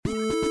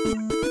Hello,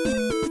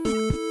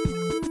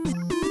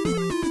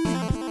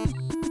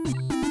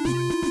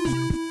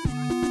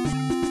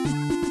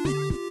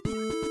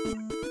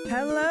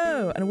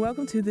 and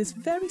welcome to this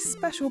very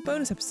special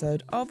bonus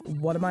episode of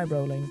What Am I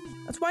Rolling?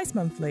 A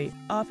twice-monthly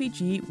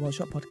RPG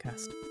one-shot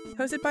podcast,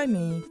 hosted by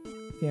me,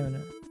 Fiona.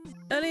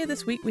 Earlier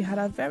this week, we had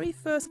our very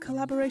first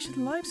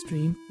collaboration live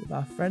stream with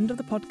our friend of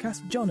the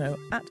podcast, Jono,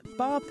 at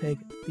Bar Pig,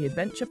 the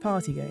adventure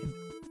party game.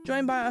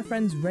 Joined by our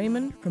friends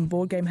Raymond from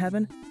Board Game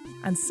Heaven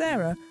and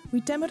Sarah, we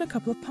demoed a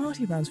couple of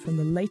party rounds from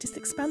the latest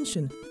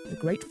expansion, The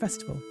Great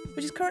Festival,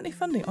 which is currently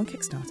funding on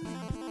Kickstarter.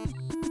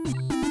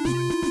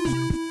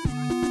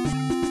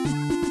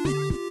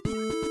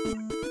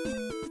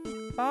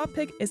 Bar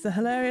Pig is the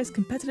hilarious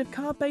competitive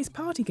card-based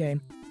party game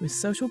with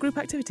social group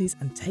activities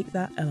and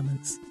take-that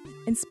elements.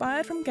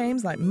 Inspired from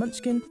games like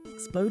Munchkin,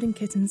 Exploding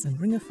Kittens and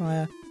Ring of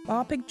Fire,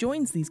 Bar Pig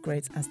joins these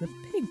greats as the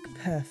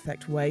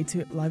pig-perfect way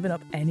to liven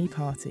up any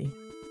party.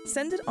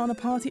 Centered on a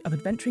party of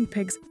adventuring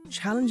pigs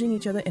challenging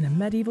each other in a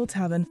medieval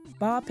tavern,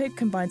 Bar Pig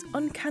combines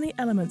uncanny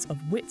elements of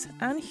wit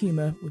and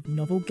humour with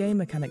novel game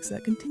mechanics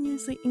that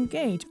continuously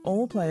engage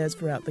all players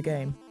throughout the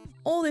game.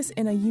 All this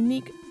in a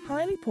unique,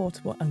 highly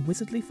portable and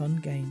wizardly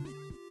fun game.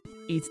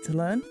 Easy to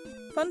learn,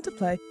 fun to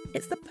play,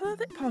 it's the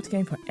perfect party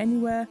game for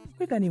anywhere,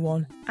 with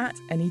anyone, at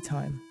any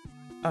time.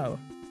 Oh,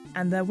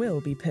 and there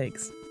will be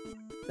pigs.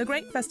 The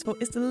Great Festival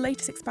is the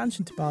latest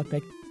expansion to Bar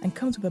Pig and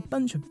comes with a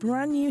bunch of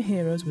brand new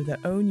heroes with their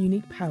own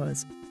unique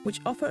powers, which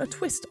offer a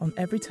twist on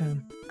every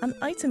turn, and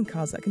item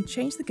cards that can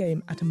change the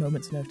game at a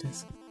moment's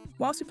notice.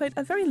 Whilst we played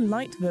a very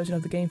light version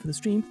of the game for the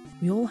stream,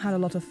 we all had a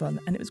lot of fun,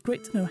 and it was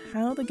great to know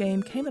how the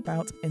game came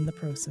about in the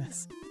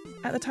process.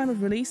 At the time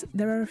of release,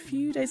 there are a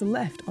few days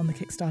left on the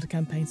Kickstarter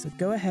campaign, so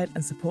go ahead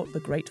and support the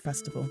Great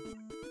Festival.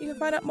 You can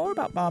find out more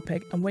about Bar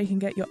Pig and where you can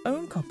get your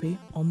own copy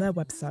on their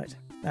website.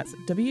 That's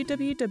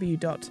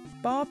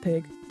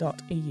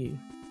www.barpig.eu.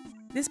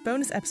 This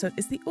bonus episode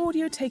is the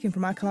audio taken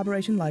from our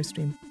collaboration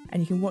livestream, and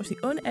you can watch the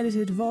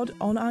unedited VOD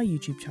on our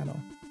YouTube channel.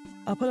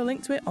 I'll put a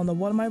link to it on the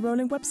What Am I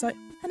Rolling website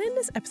and in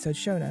this episode's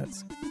show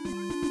notes.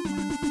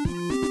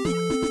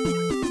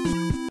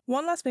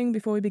 One last thing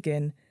before we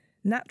begin.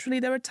 Naturally,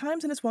 there are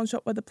times in this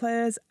one-shot where the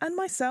players and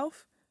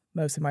myself,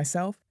 mostly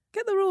myself,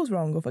 get the rules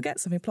wrong or forget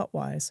something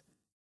plot-wise.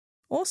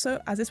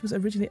 Also, as this was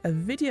originally a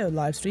video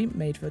live stream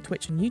made for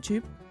Twitch and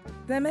YouTube,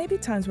 there may be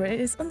times where it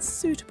is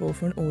unsuitable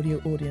for an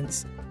audio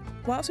audience.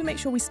 Whilst we make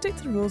sure we stick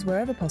to the rules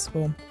wherever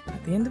possible,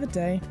 at the end of the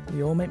day,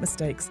 we all make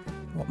mistakes,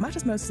 and what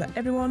matters most is that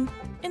everyone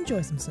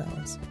enjoys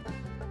themselves.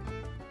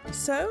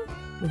 So,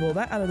 with all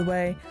that out of the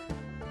way,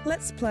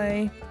 let's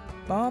play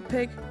Bar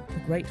Pig, The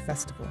Great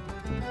Festival.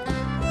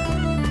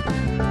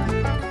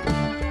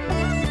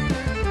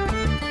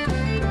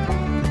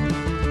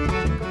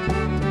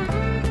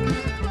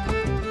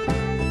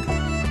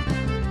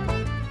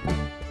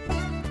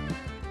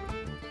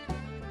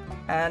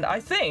 And I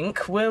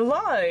think we're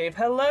live.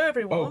 Hello,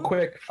 everyone. Oh,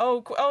 quick.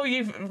 Oh,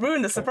 you've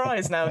ruined the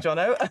surprise now,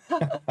 Jono.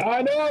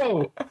 I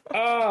know.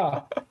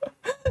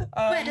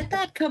 Where did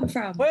that come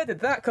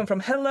from?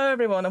 Hello,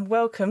 everyone, and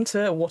welcome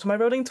to What Am I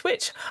Rolling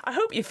Twitch. I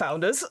hope you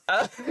found us,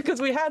 because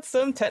we had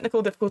some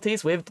technical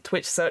difficulties with the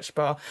Twitch search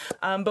bar.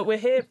 But we're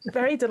here,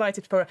 very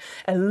delighted for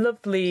a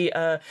lovely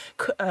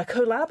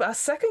collab, our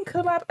second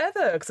collab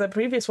ever, because the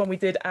previous one we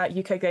did at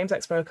UK Games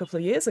Expo a couple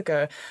of years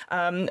ago.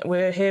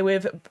 We're here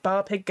with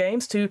Bar Pig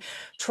Games to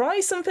try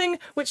something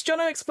which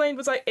Jono explained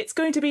was like, it's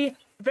going to be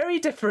very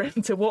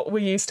different to what we're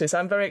used to, so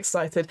I'm very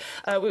excited.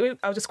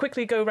 I'll just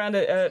quickly go around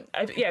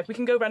if we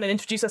can go around and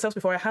introduce ourselves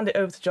before I hand it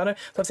over to Jono.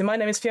 So obviously my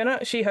name is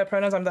Fiona, she, her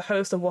pronouns. I'm the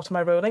host of What Am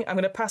I Rolling? I'm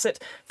going to pass it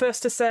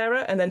first to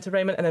Sarah, and then to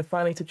Raymond, and then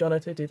finally to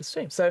Jono to do the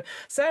stream. So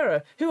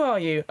Sarah, who are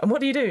you and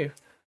what do you do?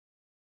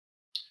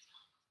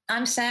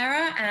 I'm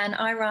Sarah and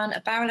I run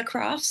A Barrel of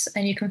Crafts,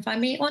 and you can find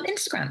me on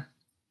Instagram.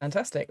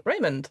 Fantastic.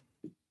 Raymond?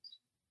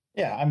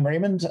 Yeah, I'm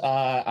Raymond.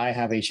 I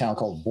have a channel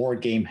called Board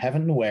Game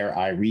Heaven where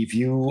I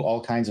review all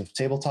kinds of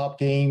tabletop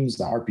games,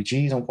 the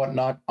RPGs and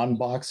whatnot,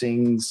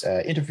 unboxings,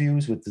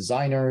 interviews with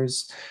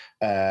designers,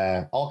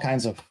 all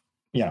kinds of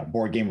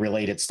board game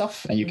related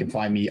stuff. And you can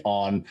find me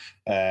on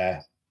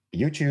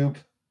YouTube,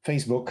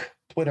 Facebook,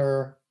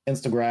 Twitter,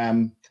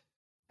 Instagram,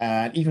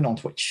 and even on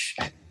Twitch.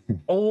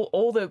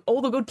 All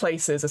the good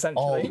places,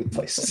 essentially. All the good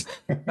places.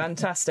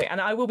 Fantastic. And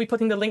I will be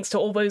putting the links to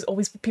all these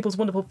people's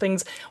wonderful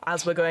things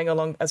as we're going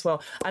along as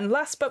well. And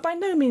last but by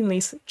no means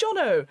least,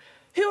 Jono,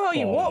 who are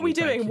you? What are we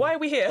doing? Why are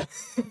we here?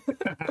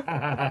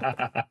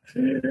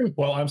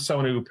 Well, I'm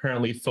someone who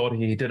apparently thought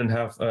he didn't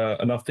have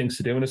enough things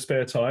to do in his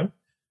spare time.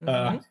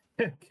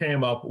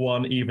 Came up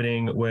one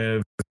evening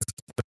with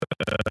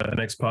an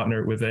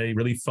ex-partner with a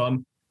really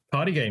fun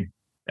party game.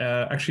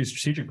 Actually, a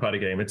strategic party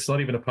game. It's not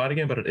even a party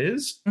game, but it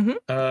is.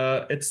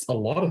 It's a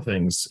lot of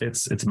things.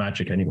 It's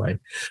magic anyway.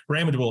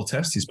 Raymond will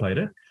attest. He's played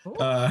it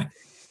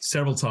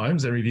several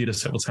times and reviewed it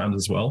several times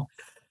as well.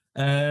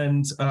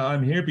 And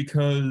I'm here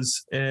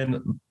because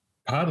in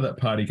part of that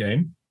party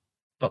game,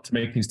 not to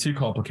make things too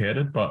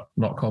complicated, but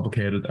not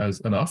complicated as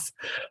enough,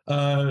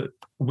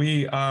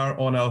 we are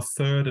on our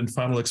third and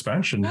final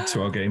expansion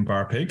to our game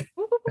Bar Pig.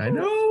 I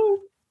know.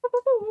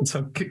 It's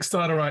on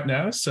Kickstarter right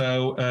now.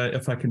 So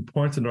if I can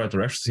point in the right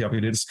direction, see how we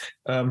do this.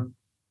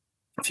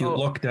 If you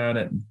look down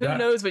at that, who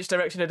knows which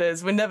direction it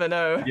is? We never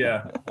know.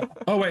 Yeah.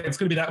 Oh wait, it's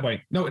going to be that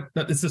way. No,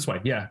 it's this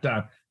way. Yeah,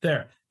 down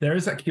there. There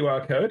is that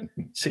QR code.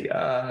 See,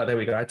 there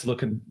we go. I had to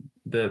look in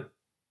the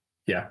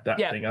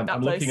thing.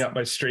 I'm looking at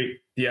my stream.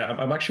 Yeah,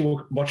 I'm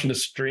actually watching the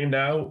stream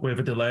now with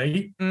a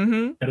delay,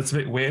 and it's a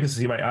bit weird to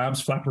see my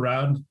arms flap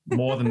around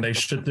more than they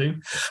should do.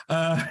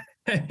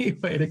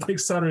 Anyway, the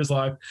Kickstarter is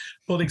live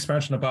for the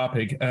expansion of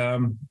Barpig,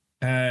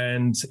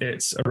 and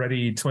it's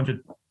already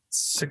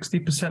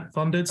 260%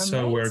 funded. Amazing.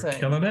 So we're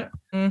killing it.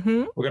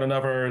 Mm-hmm. We've got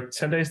another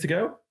 10 days to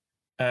go,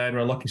 and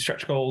we're unlocking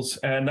stretch goals.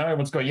 And now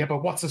everyone's going, yeah,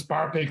 but what's this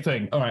Barpig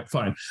thing? All right,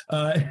 fine.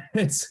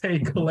 It's a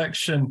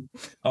collection.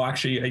 Oh,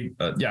 actually,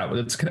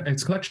 it's a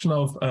collection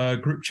of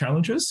group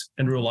challenges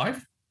in real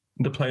life.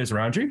 The players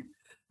around you.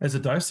 There's a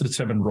dice to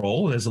determine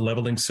role. There's a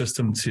leveling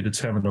system to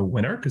determine a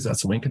winner, because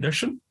that's a win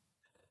condition.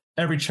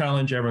 Every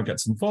challenge, everyone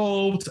gets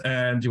involved,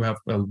 and you have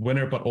a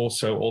winner, but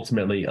also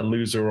ultimately a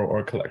loser or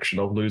a collection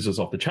of losers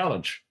of the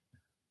challenge.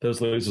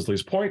 Those losers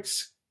lose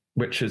points,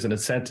 which is an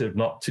incentive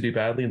not to do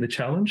badly in the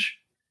challenge.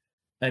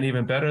 And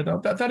even better,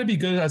 that'd be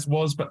good as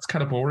was, but it's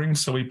kind of boring.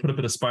 So we put a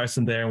bit of spice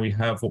in there, and we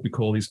have what we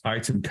call these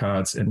item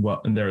cards in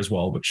there as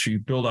well, which you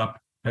build up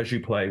as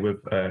you play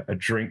with a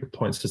drink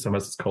point system,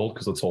 as it's called,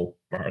 because it's all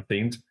bar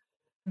themed.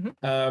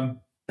 Mm-hmm.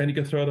 And you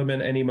can throw them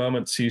in any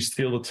moment to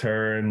steal the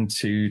turn,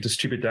 to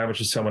distribute damage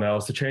to someone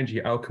else, to change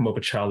the outcome of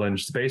a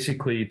challenge, to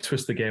basically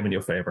twist the game in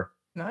your favor.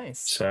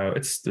 Nice. So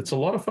it's a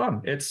lot of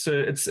fun. It's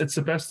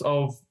the best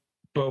of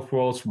both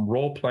worlds, from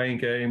role playing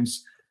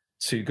games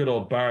to good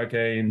old bar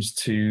games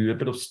to a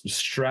bit of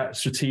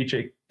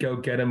strategic go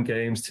get 'em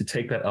games to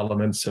take that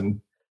elements, and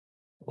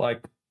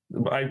like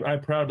I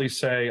proudly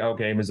say our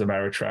game is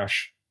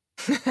Ameritrash.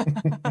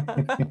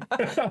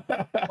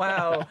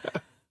 Wow.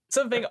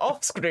 Something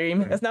off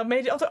stream has now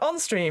made it onto on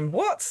stream.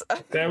 What?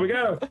 There we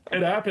go.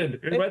 It happened.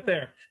 It went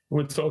there.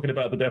 We're talking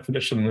about the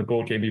definition in the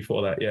board game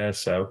before that. Yeah.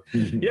 So,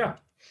 yeah.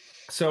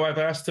 So I've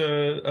asked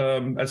her,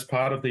 as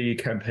part of the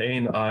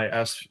campaign, I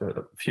asked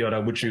Fiona,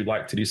 would you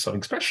like to do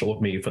something special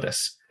with me for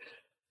this?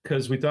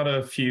 Because we've done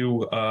a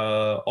few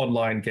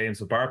online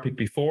games of Barpig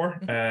before,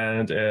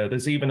 and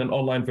there's even an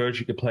online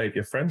version you can play with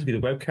your friends via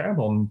the webcam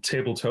on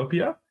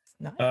Tabletopia.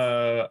 Nice.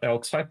 I'll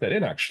type that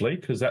in, actually,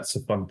 because that's a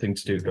fun thing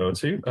to go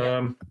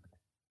to.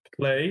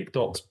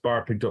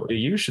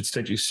 Play.barpig.eu should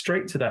send you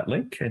straight to that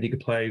link, and you can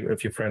play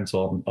with your friends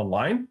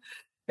online.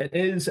 It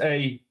is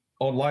a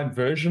online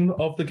version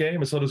of the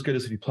game. It's not as good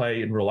as if you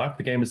play in real life.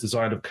 The game is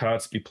designed of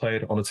cards to be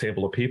played on a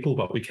table of people,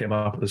 but we came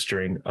up with this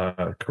during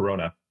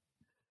Corona.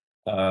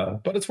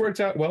 But it's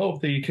worked out well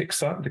with the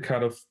Kickstarter to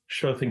kind of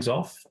show things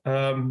off.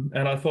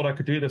 And I thought I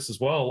could do this as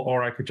well,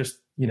 or I could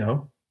just,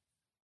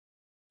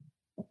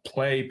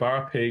 play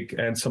Barpig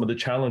and some of the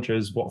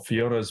challenges, what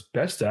Fiona's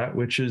best at,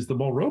 which is the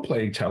more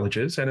role-playing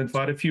challenges, and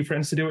invite a few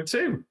friends to do it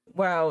too.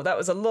 Wow,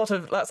 that's a lot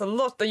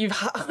that you've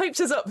hyped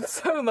us up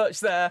so much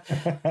there.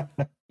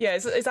 Yeah,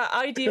 it's that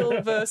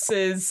ideal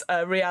versus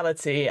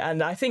reality,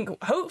 and I think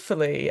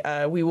hopefully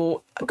we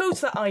will go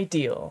to that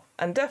ideal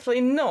and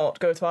definitely not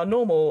go to our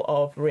normal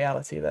of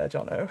reality there,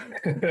 Jono.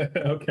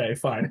 Okay,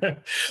 fine.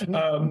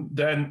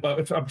 Then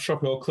I'm sure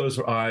we'll close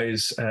our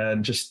eyes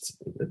and just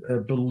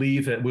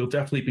believe it. We'll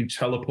definitely be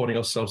teleporting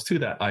ourselves to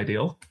that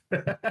ideal.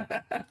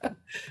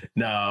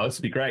 No, this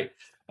would be great.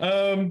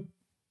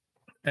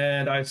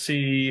 And I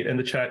see in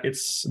the chat,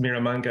 it's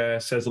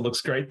Miramanga says it looks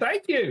great.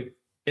 Thank you.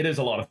 It is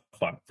a lot of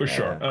fun, for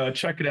sure.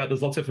 Check it out.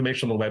 There's lots of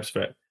information on the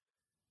website.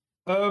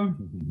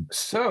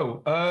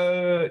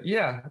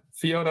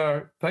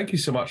 Fiona, thank you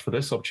so much for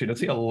this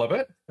opportunity. I love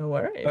it. No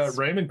worries.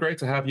 Raymond, great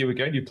to have you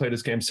again. You played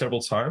this game several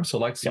times, so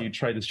I'd like to see you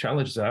try these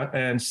challenges out.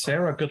 And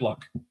Sarah, good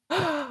luck.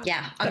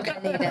 Yeah, I'm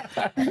going to need it.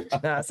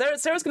 Nah,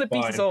 Sarah's going to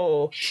beat us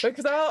all,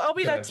 because I'll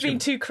be being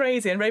too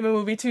crazy and Raymond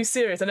will be too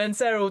serious, and then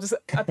Sarah will just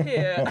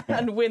appear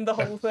and win the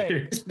whole thing.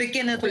 It's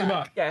beginner pretty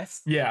luck. much.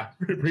 Yes. Yeah,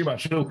 pretty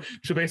much. She'll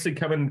basically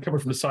come from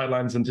the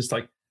sidelines and just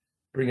like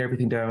bring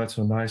everything down to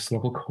a nice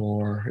level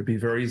core. It'd be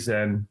very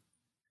zen.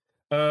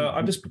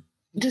 I'm just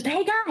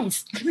hey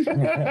guys.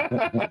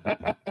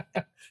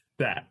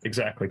 That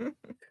exactly.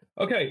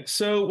 Okay,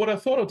 so what I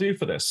thought I'll do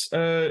for this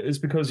is,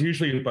 because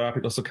usually with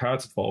Barpig lots of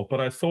cards involved, but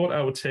I thought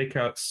I would take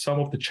out some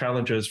of the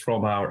challenges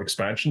from our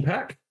expansion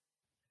pack,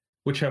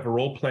 which have a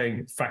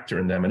role-playing factor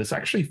in them, and it's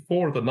actually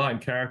 4 of the 9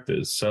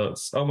 characters, so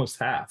it's almost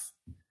half.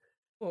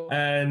 Cool.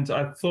 And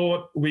I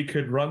thought we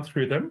could run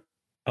through them.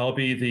 I'll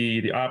be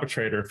the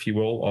arbitrator, if you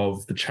will,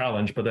 of the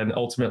challenge, but then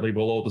ultimately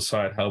we'll all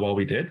decide how well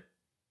we did.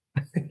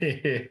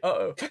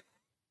 Uh-oh.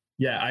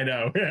 Yeah, I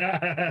know.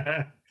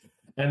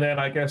 And then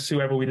I guess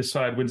whoever we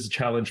decide wins the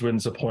challenge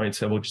wins a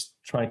point, and we'll just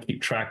try and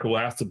keep track. We'll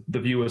ask the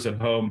viewers at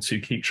home to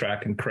keep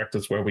track and correct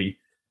us where we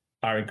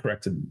are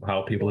incorrect and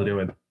how people are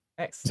doing.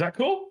 Excellent. Is that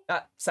cool?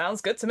 That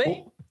sounds good to me.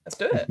 Cool. Let's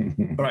do it.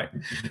 All right.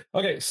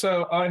 Okay,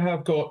 so I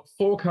have got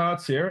 4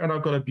 cards here, and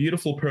I've got a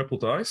beautiful purple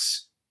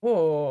dice.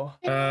 Whoa.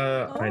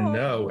 I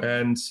know,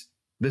 and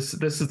this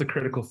is the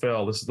critical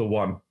fail. This is the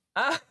one.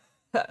 Ah.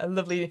 A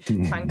lovely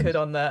tankard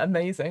on there.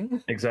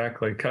 Amazing.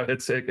 Exactly.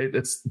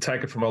 It's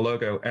taken from our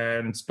logo.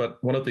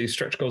 But one of the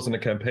stretch goals in the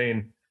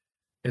campaign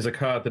is a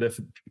card that if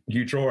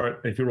you draw it,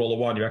 if you roll a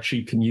 1, you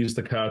actually can use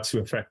the card to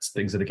affect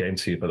things in the game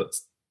too. But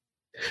it's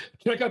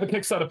check out the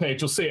Kickstarter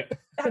page, you'll see it.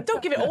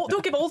 Don't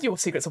give all your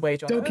secrets away,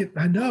 John.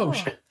 I know.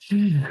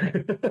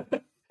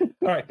 All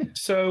right.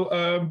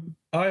 So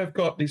I have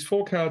got these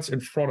 4 cards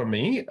in front of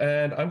me,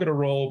 and I'm going to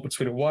roll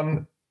between a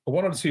 1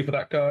 and a 2 for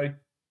that guy,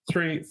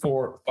 3,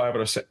 4, 5,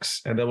 and a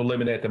 6, and then we'll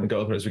eliminate them and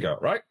go through as we go.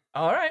 Right?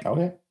 All right.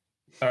 Okay.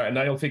 All right.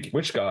 Now you'll think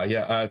which guy?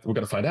 Yeah, we're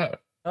going to find out.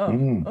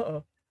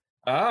 Oh.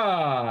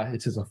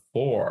 It is a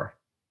 4,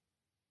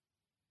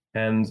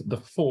 and the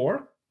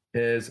 4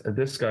 is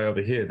this guy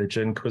over here, the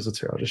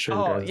Jinquisitor. I'll just show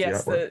you guys.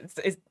 Yes, the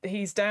artwork.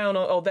 he's down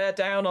on, they're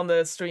down on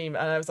the stream,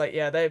 and I was like,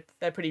 yeah, they're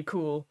pretty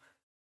cool.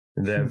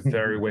 They're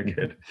very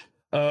wicked.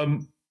 A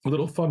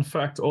little fun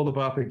fact: all the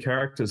Barpig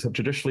characters have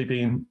traditionally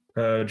been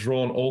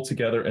drawn all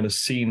together in a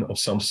scene of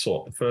some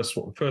sort.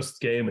 The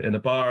first game in a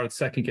bar, the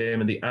second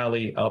game in the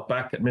alley, out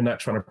back at midnight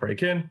trying to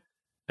break in,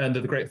 and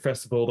at the Great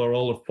Festival, they're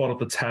all in front of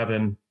the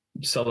tavern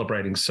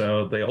celebrating.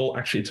 So they all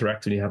actually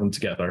interact when you have them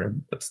together,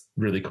 and that's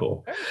really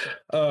cool.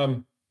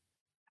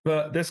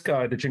 But this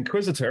guy, the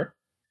Jinquisitor,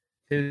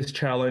 his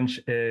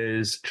challenge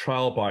is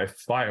trial by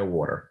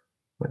firewater.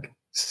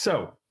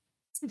 So,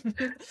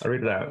 I'll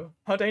read it out.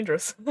 How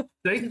dangerous.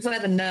 This is where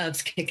the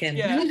nerves kick in.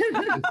 Yeah.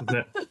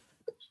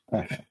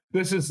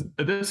 This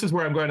is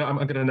where I'm going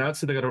to announce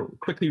that they're going to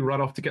quickly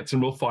run off to get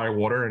some real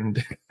firewater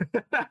and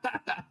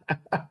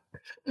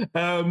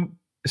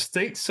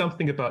state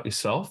something about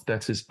yourself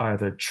that is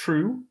either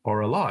true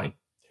or a lie.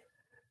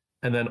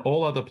 And then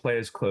all other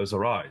players close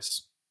their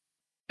eyes.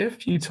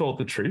 If you told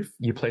the truth,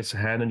 you place a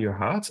hand on your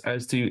heart,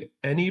 as do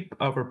any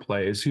other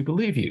players who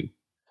believe you.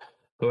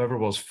 Whoever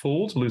was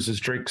fooled loses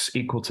drinks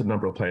equal to the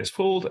number of players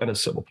fooled and a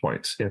silver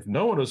point. If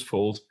no one was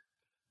fooled,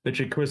 the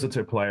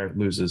Jinquisitor player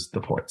loses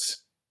the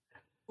points.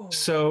 Ooh.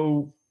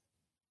 So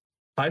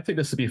I think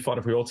this would be fun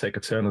if we all take a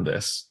turn on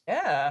this.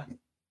 Yeah.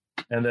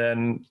 And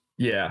then,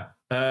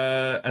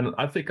 and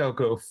I think I'll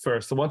go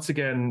first. So once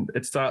again,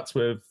 it starts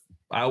with,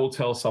 I will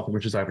tell something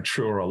which is either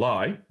true or a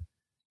lie.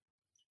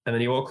 And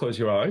then you all close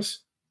your eyes.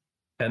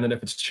 And then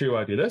if it's true,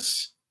 I do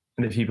this.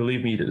 And if you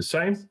believe me, you do the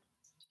same.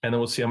 And then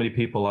we'll see how many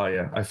people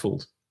I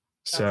fooled.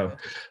 So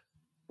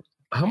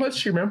how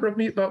much do you remember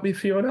about me,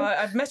 Fiona?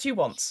 I've met you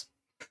once.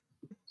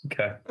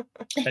 Okay.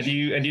 And do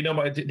you know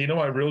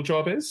my real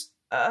job is?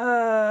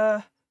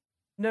 No.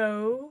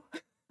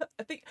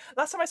 I think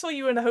last time I saw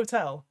you were in a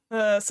hotel.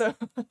 So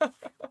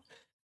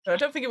no, I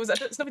don't think it was.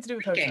 It's nothing to do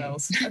with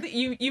hotels. I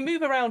think you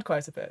move around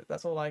quite a bit.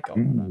 That's all I got.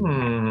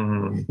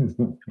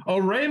 Oh,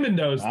 Raymond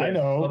knows this. I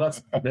know. Well,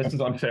 this is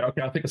unfair.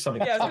 Okay, I'll think of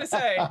something. Yeah, I was going to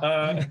say.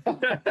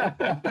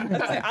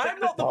 I'm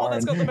not the one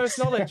that's got the most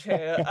knowledge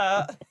here.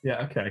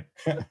 Yeah. Okay.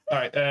 All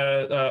right.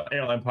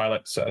 Airline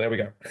pilot. So there we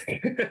go.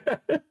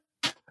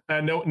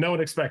 And no one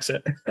expects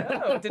it.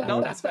 No, did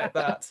not expect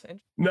that.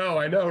 No,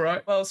 I know,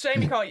 right? Well,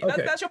 shame you can't.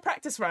 Okay. That's your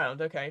practice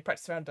round. Okay,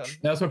 practice round done.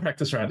 That's my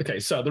practice round. Okay,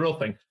 so the real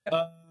thing.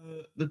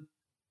 The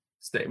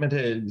statement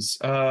is,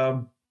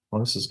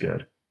 this is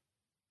good.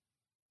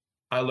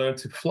 I learned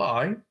to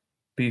fly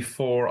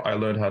before I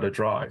learned how to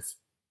drive.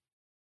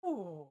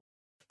 Ooh.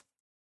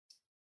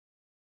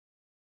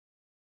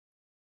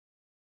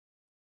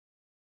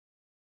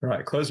 All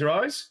right, close your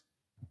eyes.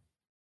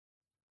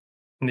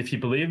 And if you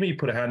believe me, you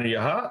put a hand on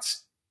your heart.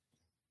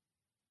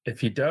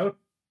 If you don't,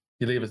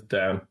 you leave it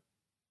down.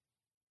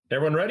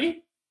 Everyone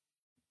ready?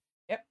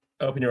 Yep.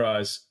 Open your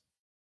eyes.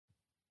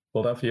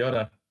 Hold up,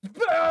 Fiona.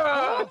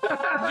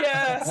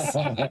 Yes!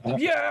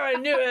 Yeah, I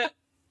knew it.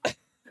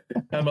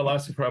 I'm a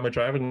license for my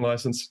driving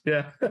license.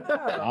 Yeah.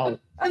 Wow.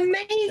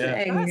 Amazing.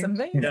 Yeah. That's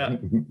amazing. Yeah.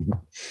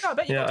 Oh, I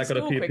bet you got to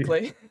school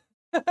quickly.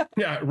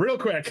 Yeah, real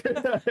quick.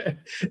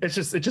 It's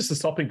just the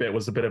stopping bit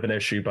was a bit of an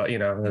issue, but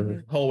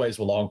the hallways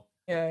were long.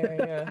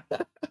 Yeah.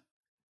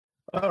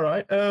 All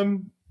right.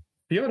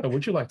 Fiona,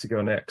 would you like to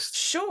go next?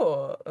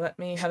 Sure. Let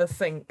me have a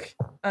think.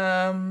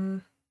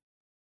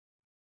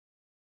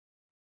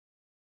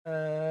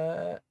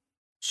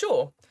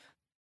 Sure.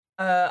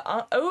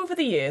 Over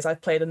the years,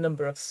 I've played a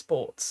number of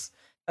sports.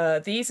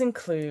 These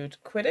include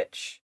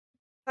Quidditch,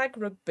 tag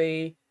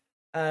rugby,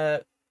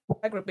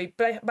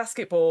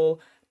 basketball,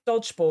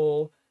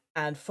 dodgeball,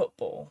 and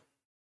football.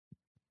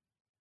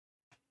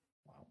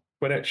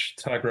 Quidditch,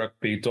 tag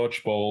rugby,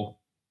 dodgeball,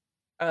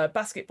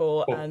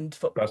 basketball, and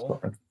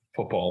football.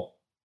 Football.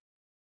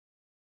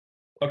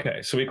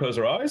 Okay, so we close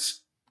our eyes.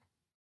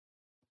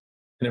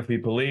 And if we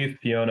believe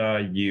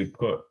Fiona, you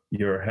put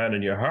your hand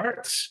in your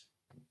heart.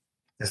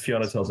 If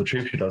Fiona tells the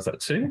truth, she does that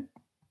too.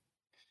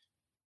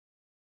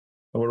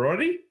 Are we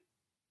ready?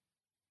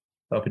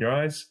 Open your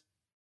eyes.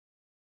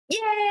 Yay!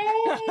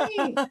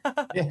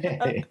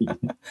 Yay.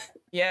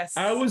 Yes.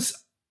 I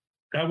was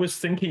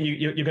thinking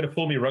you're going to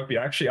fool me rugby.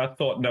 Actually, I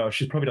thought no,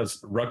 she probably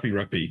does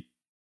rugby.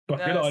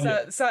 But good on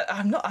you. So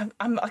I'm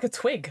like a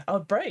twig.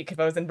 I'd break if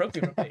I was in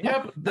rugby.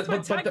 Yeah, but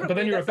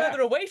then you're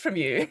further away from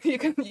you. You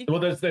can.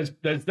 Well, there's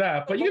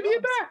that, but you can be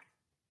back.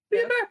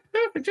 Yeah,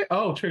 perfect.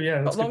 Oh, true.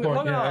 Yeah, that's a Got good long,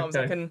 point. long Yeah, arms.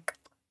 okay. I can.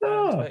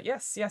 Ah. But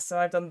yes. So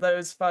I've done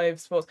those 5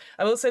 sports.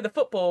 I will say the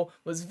football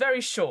was very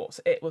short.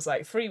 It was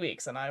like 3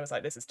 weeks, and I was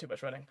like, "This is too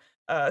much running."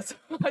 So I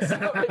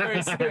stopped it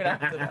very soon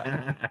after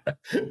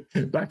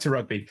that. Back to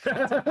rugby.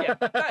 Yeah,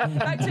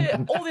 back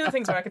to all the other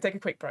things where I could take a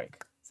quick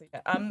break. So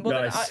yeah.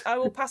 Well, Nice. then I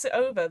will pass it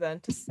over then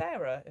to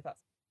Sarah, if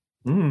that's.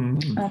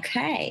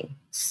 Okay,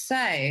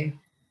 so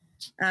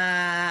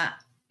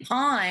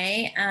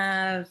I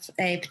have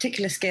a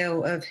particular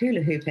skill of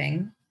hula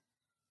hooping,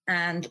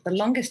 and the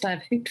longest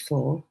I've hooped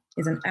for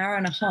is an hour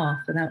and a half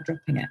without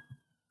dropping it.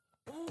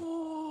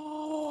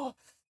 Oh.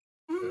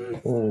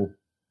 Oh,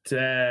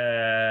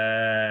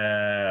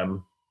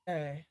 damn.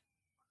 Okay.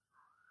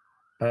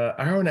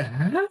 Hour and a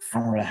half?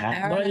 Hour and a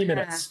half. 90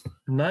 minutes.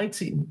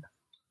 90.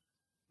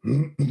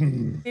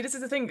 See, this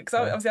is the thing, because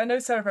obviously I know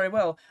Sarah very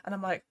well, and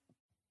I'm like,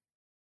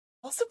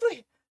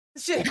 possibly.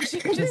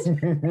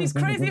 He's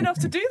crazy enough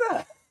to do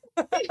that.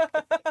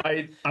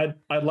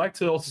 I'd like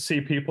to also see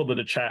people that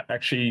are chat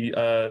actually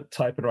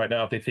type in right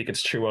now if they think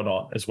it's true or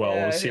not as well.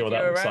 Yeah, We'll see if what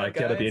that you're looks around, like.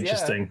 That'll be guys,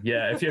 interesting.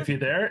 Yeah, if you're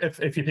there,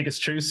 if you think it's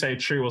true, say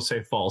true or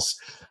say false.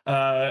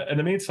 In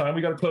the meantime,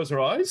 we got to close our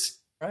eyes.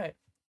 Right.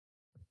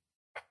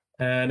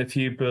 And if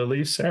you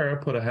believe Sarah,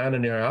 put a hand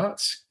in your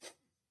heart.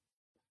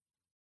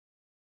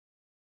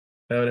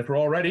 And if we're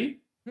all ready,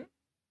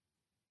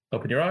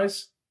 open your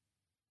eyes.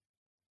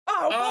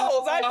 Oh,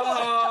 balls! I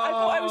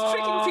thought I was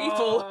tricking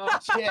people.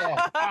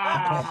 Yeah.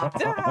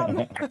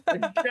 Damn.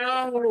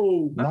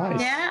 No!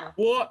 Nice. Yeah.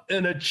 What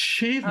an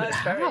achievement!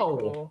 That's very How?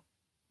 cool.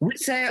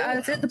 So I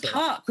was at the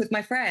park with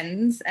my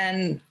friends,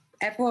 and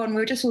we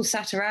were just all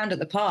sat around at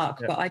the park,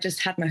 Yeah. but I just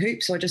had my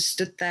hoop, so I just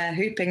stood there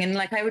hooping, and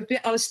like I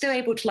was still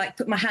able to like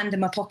put my hand in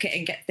my pocket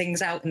and get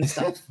things out and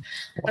stuff.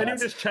 And you're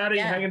just chatting,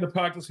 Yeah. hanging in the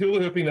park, just hula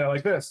hooping there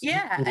like this.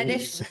 Yeah, and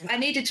if I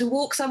needed to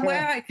walk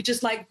somewhere, I could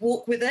just like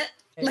walk with it.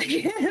 Like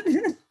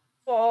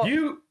Oh,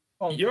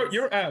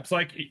 Your abs,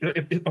 like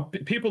if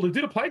people who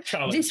do the plank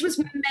challenge. this was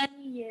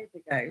many years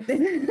ago.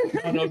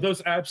 Oh, no,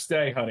 those abs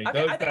stay, honey.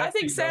 I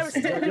think Sarah's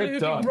still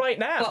moving right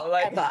now.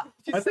 Like, Whatever.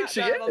 I think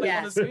she is. On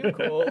a Zoom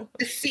call.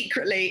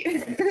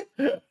 Secretly.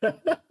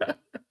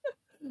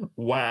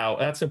 Wow,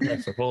 that's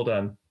impressive. Well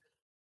done.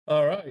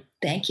 All right.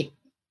 Thank you.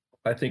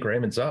 I think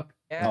Raymond's up.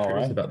 Yeah. All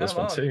Curious right. about this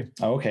Come one on. too.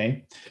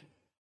 Okay.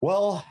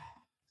 Well,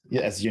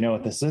 yeah, as you know,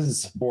 this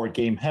is Board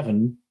Game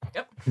Heaven.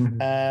 Yep.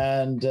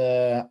 And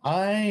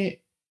I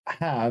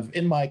have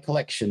in my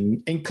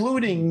collection,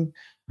 including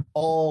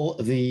all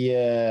the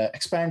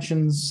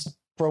expansions,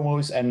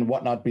 promos, and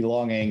whatnot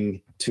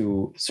belonging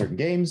to certain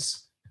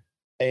games,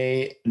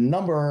 a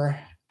number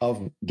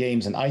of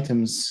games and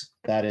items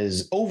that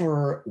is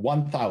over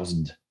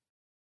 1,000.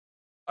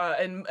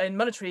 In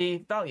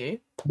monetary value.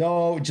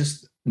 No,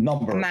 just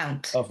number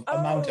Amount. of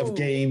amount Oh, of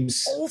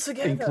games,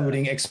 altogether.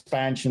 including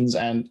expansions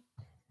and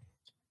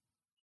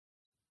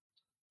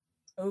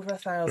Over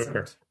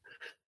 1,000.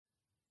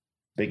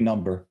 big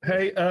number.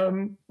 Hey,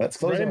 Let's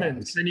close our Raymond,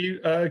 eyes.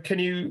 can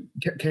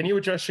you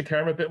adjust your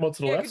camera a bit more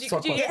to the Yeah, left?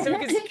 could you, so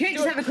we Can we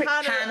just have a quick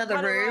pan of the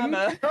room?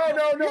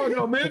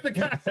 No, move the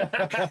camera.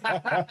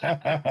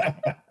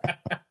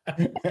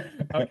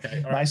 Okay,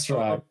 all right. Nice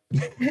try.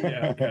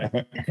 Yeah,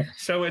 okay.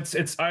 So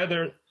it's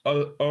either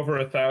over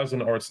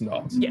 1,000 or it's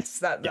not. Yes,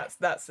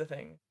 that's the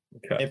thing.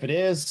 Okay. If it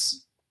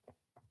is,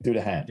 do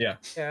the hand. Yeah.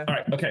 Yeah. All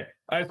right. Okay.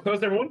 Eyes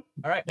closed, everyone.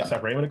 All right.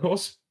 Except Raymond, of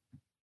course.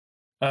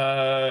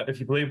 If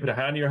you believe, put a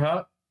hand in your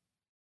heart.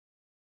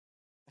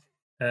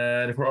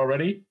 And if we're all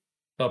ready,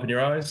 open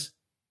your eyes.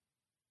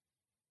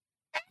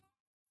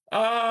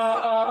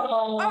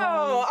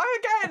 Oh,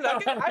 again!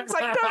 I was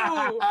like,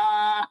 no!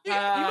 You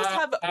must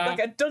have like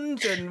a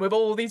dungeon with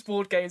all these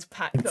board games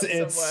packed up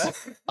somewhere.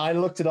 I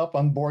looked it up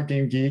on Board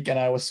Game Geek and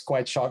I was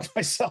quite shocked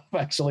myself,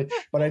 actually.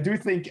 But I do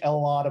think a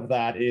lot of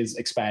that is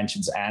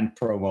expansions and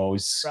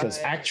promos, because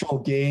Right. actual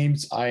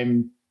games,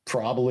 I'm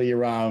probably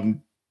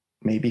around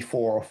maybe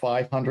 400 or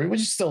 500,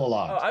 which is still a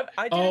lot.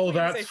 I didn't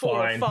that's say 4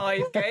 fine. or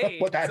 5 games.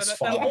 But that's They're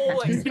fine.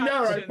 all expansions.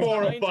 All right, 4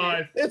 or mind you.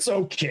 5. It's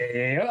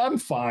okay. I'm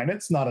fine.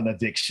 It's not an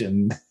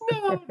addiction.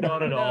 No,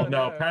 not at all.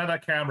 No. No, pan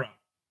that camera.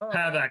 Oh.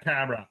 Pan that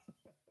camera.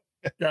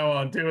 Go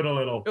on, do it a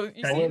little. You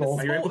Okay, see, little.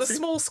 Are you able the to?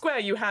 small square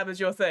you have as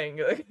your thing.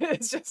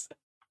 It's just.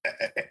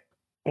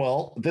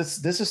 Well,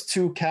 this is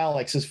 2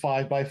 Calixes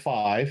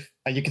 5x5,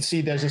 and you can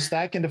see there's a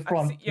stack in the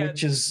front, yeah.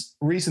 which is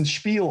recent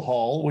Spiel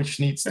Hall, which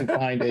needs to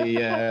find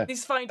a.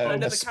 Needs to find the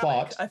another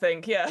spot. Calic, I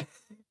think. Yeah.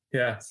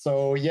 Yeah.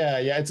 So yeah,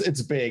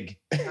 it's big,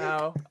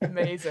 Wow.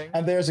 Amazing.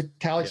 and there's a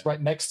Calix right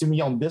next to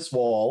me on this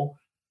wall.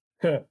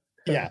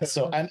 Yeah.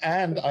 So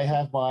and I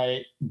have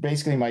my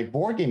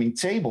board gaming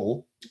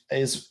table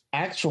is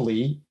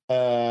actually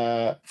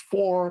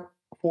 4x4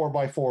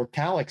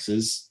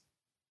 Calixes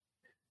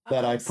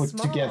that I put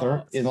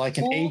together in like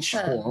an H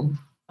Awesome. form,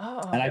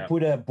 Oh, and I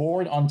put a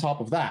board on top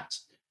of that.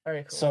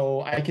 very cool.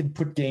 So I could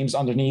put games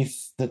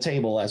underneath the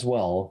table as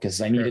well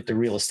because I needed the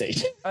real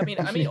estate. I mean,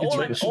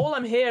 all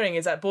I'm hearing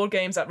is that board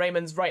games at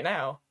Raymond's right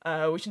now.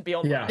 We shouldn't be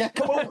on. Yeah. Yeah,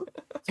 come on.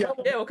 Yeah,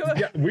 well, come on.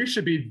 Yeah, we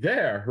should be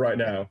there right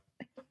now.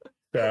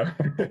 So.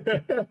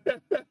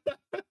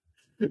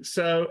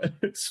 So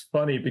it's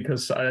funny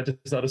because I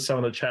just noticed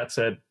someone in the chat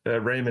said,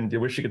 Raymond, you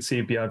wish you could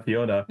see Beyond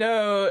Fiona.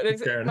 No,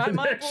 Karen. my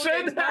board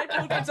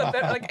games are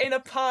very, like in a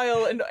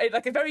pile and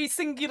like a very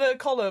singular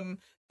column.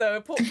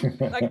 So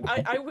like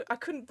I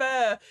couldn't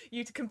bear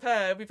you to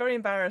compare. It'd be very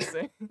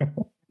embarrassing.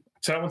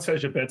 Someone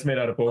says your bed's made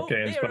out of board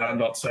games, but I'm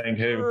not saying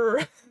who.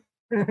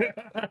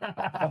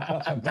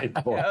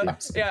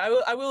 Yeah,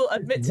 I will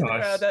admit to the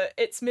crowd that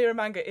It's Mira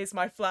Manga is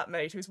my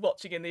flatmate who's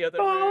watching in the other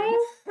room.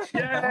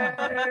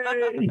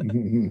 Yay!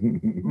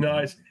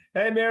 Nice.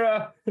 Hey,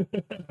 Mira.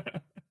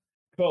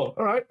 Cool.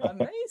 All right.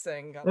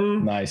 Amazing.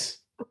 Nice.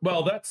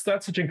 Well, that's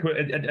such a cool,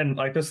 and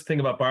like this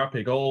thing about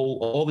Barpig,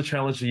 all the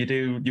challenges you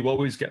do, you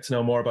always get to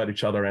know more about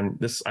each other, and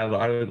this I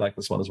would like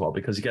this one as well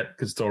because you get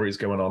good stories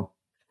going on.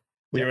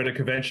 We were at a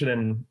convention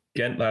in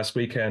Ghent last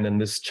weekend,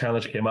 and this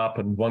challenge came up,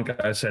 and one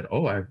guy said,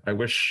 "Oh, I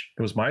wish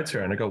it was my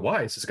turn." I go,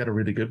 "Why? It's got a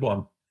really good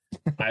one."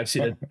 I've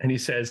seen it, and he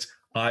says,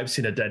 "I've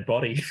seen a dead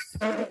body."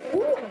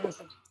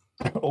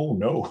 Oh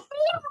no!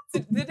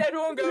 Did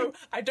everyone go?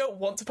 I don't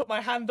want to put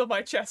my hand on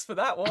my chest for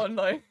that one.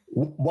 Like,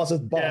 was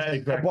it Bart? Yeah,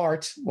 exactly.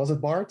 Bart? Was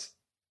it Bart?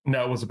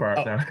 No, it wasn't Bart.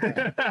 Oh. No,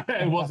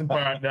 it wasn't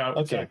Bart. No,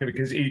 Okay. exactly,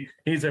 because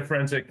he's a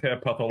forensic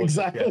pathologist.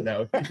 Exactly. Yeah,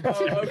 no,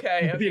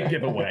 okay. Be a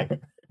giveaway.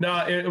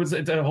 No, it's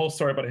a whole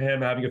story about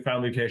him having a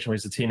family vacation when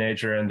he's a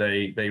teenager, and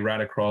they ran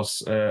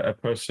across a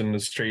person in the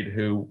street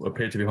who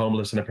appeared to be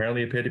homeless and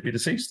apparently appeared to be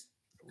deceased.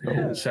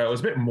 Oh. So it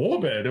was a bit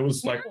morbid. It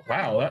was like,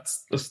 wow,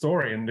 that's the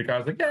story. And the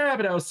guy's like, yeah,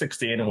 but I was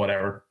 16 and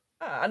whatever.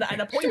 And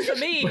a point for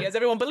me, as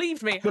everyone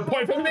believed me. The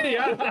point for me.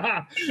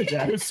 Yeah, he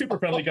was a super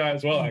friendly guy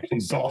as well, actually.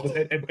 So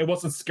it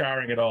wasn't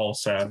scarring at all.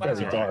 So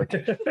Very dark.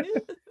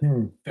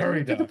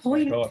 very dark.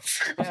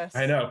 Yes.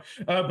 I know.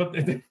 But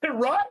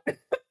right.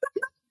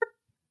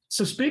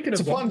 So speaking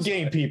It's of a fun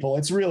game, people.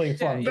 It's really a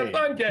fun It's a game.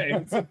 fun game.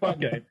 It's a fun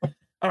game.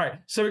 All right,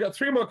 so we got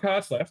 3 more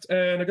cards left,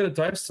 and I've got a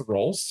dice to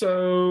roll.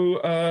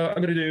 So I'm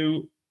going to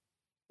do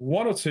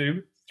 1 or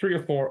 2, 3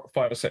 or 4,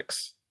 5 or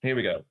 6. Here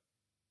we go.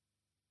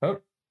 Oh,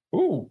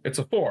 ooh, it's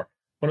a 4.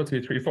 1 or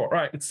 2, 3, 4. All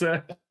right, it's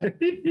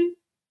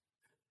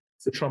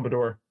it's a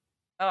troubadour.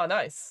 Oh,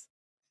 nice.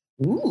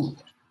 Ooh.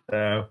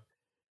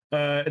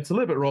 It's a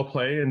little bit role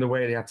play in the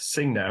way they have to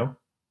sing now.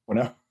 Oh,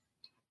 no.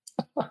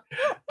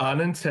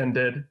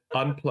 Unintended,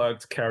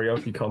 unplugged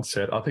karaoke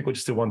concert. I think we'll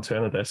just do one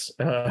turn of this.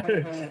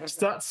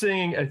 Start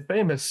singing a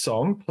famous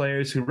song.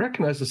 Players who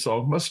recognize the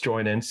song must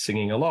join in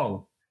singing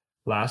along.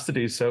 Last to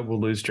do so will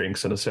lose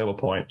drinks and a silver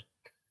point.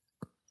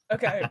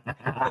 Okay.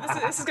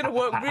 This is going to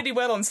work really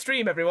well on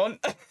stream, everyone.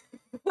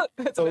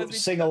 So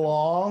sing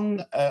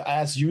along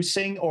as you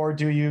sing, or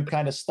do you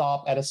kind of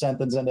stop at a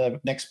sentence and the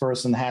next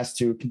person has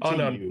to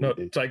continue? Oh no!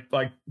 It's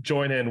like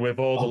join in with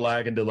all the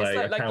lag and delay.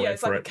 It's like,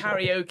 it's like a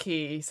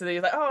karaoke. So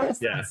you're like, oh, it's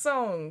that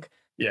song.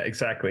 Yeah,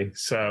 exactly.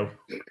 So,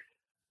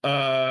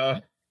 Oh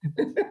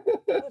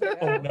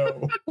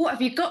no! What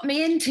have you got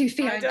me into,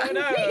 Fiona? I don't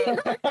know.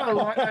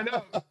 I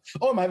know.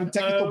 Oh, I'm having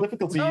technical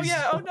difficulties. Oh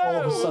yeah! Oh All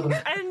of a no! sudden.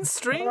 End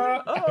string.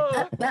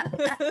 Oh.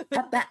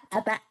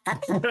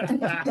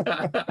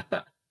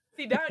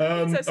 See,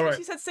 now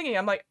she said singing.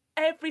 I'm like,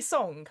 every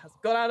song has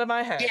gone out of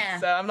my head. Yeah.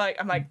 So I'm like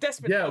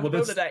desperate. Yeah, well,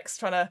 Rolodex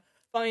trying to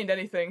find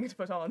anything to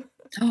put on.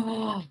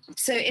 Oh,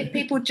 so if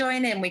people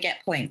join in, we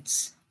get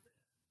points.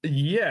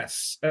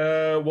 Yes.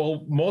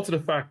 Well, more to the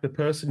fact, the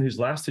person who's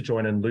last to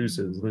join in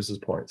loses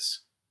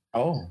points.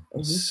 Oh.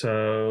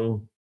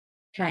 So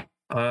Okay.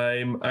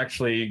 I'm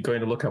actually going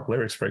to look up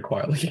lyrics very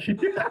quietly.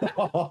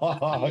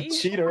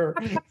 Cheater.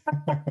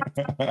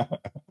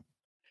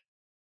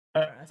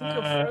 I think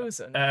you're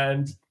frozen.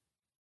 And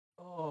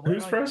Oh,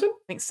 who's frozen? I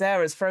think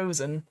Sarah's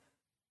frozen.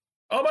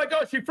 Oh my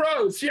gosh, she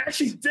froze! She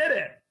actually did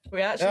it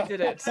We actually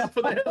did it.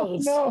 for the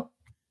hills. No,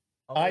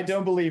 Oh, I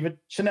don't believe it.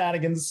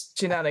 Shenanigans.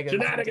 Shenanigans.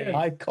 Shenanigans.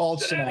 I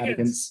called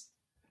shenanigans.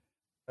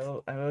 I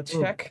will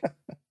check.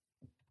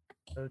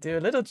 I'll do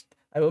a little.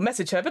 I will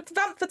message her, but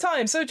vamp the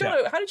time. So,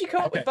 Jono, how did you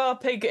come up with Bar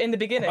Pig in the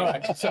beginning? All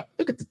right, so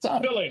Look at the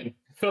time.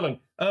 filling.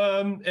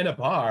 In a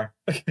bar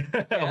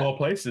of all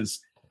places.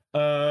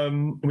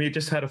 We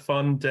just had a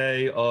fun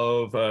day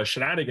of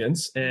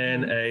shenanigans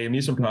in a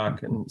amusement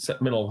park in the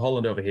middle of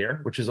Holland over here,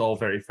 which is all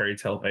very fairy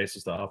tale based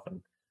stuff,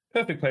 and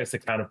perfect place to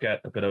kind of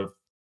get a bit of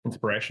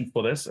inspiration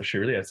for this. She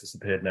really has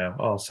disappeared now.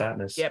 Oh,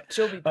 sadness. Yep,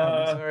 she'll be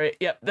back. Sorry.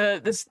 Yep,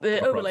 the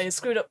overlay is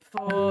screwed up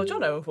for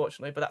Jono,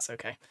 unfortunately, but that's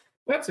okay.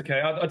 That's okay.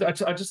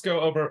 I just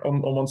go over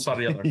on one side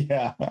or the other.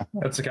 Yeah.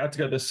 That's okay. I have to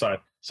go this side.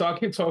 So I'll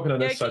keep talking on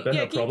this side. Then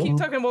no problem. Keep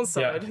talking on one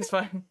side. It's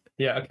fine.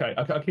 Yeah, okay.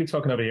 I'll keep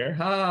talking over here.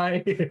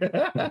 Hi.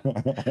 A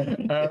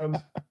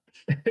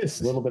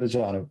little bit of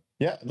Jono.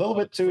 Yeah, a little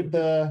bit to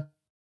the.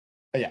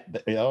 Yeah.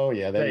 Oh,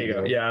 yeah. There you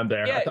go. Yeah, I'm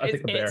there. Yeah, I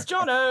think I'm there. it's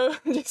Jono.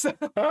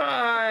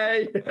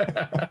 Hi.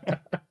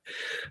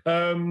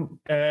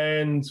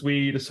 And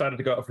we decided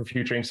to go out for a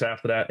few drinks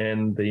after that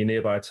in the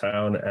nearby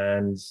town,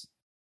 and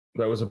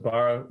there was a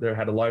bar. There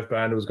had a live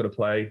band who was going to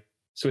play.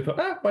 So we thought,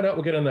 why not?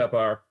 We'll get in that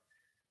bar.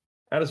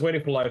 And I was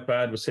waiting for the live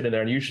band. We're sitting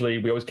there, and usually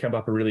we always came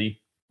up with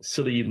really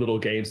silly little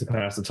games to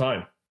pass the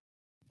time.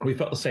 We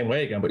felt the same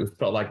way again, but we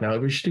felt like now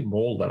we should do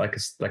more of that,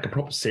 like a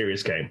proper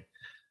serious game.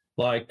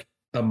 like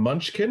a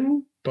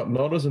Munchkin, but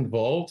not as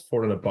involved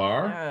for in a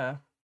bar, Yeah.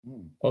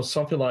 or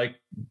something like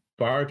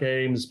bar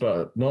games,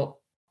 but not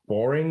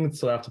boring.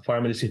 So after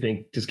 5 minutes, you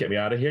think, just get me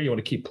out of here. You want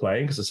to keep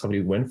playing because it's something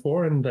you win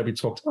for. And then we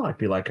talked, it'd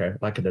be like an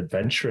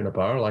adventure in a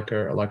bar, like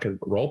a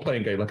role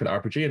playing game, like an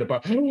RPG in a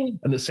bar. And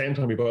at the same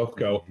time, we both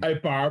go, a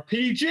bar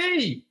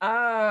PG.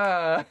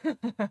 Ah.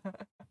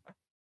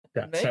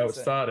 That's how it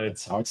Amazing. started.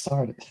 That's how it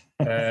started.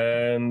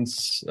 And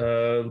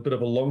a bit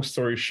of a long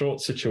story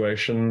short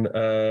situation,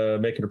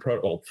 making a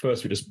protocol.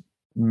 First, we just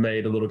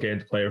made a little game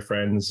to play with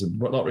friends,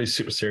 but not really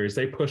super serious.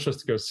 They pushed us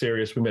to go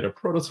serious. We made a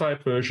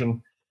prototype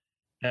version,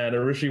 and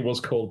originally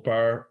was called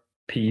Bar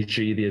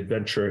PG, the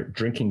adventure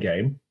drinking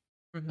game.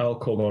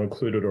 Alcohol not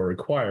included or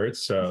required.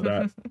 So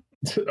that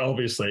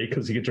obviously,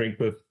 because you could drink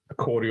with a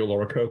cordial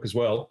or a Coke as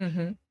well.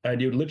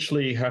 And you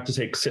literally have to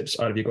take sips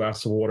out of your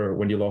glass of water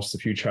when you lost a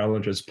few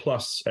challenges,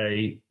 plus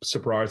a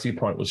sobriety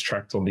point was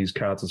tracked on these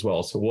cards as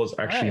well. So it was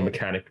actually a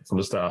mechanic from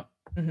the start.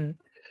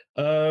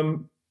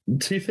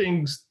 Two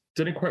things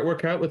didn't quite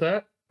work out with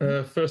that.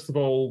 First of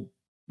all,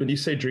 when you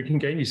say drinking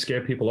game, you scare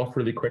people off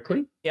really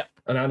quickly. Yep.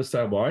 And I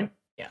understand why.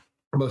 Yeah.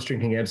 Most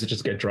drinking games are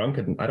just get drunk,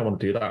 and I don't want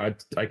to do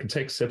that. I can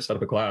take sips out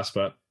of a glass,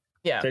 but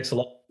Yeah. it takes a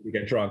lot to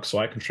get drunk, so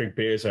I can drink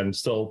beers and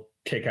still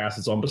kick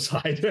asses on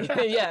beside.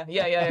 yeah.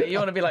 You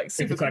want to be like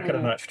super It's that kind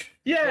of cool. night.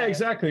 Yeah,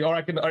 exactly. Or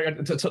I can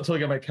totally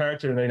get my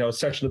character in a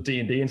session of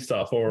D&D and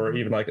stuff, or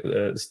even like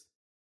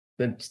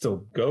then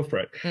still go for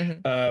it.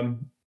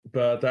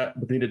 But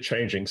that needed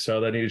changing, so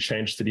that needed to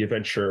change to the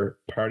adventure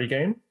party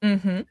game.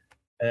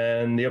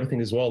 And the other thing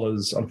as well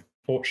is,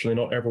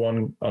 unfortunately, not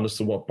everyone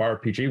understood what Bar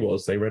PG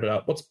was. They read it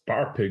out. What's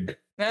Bar Pig?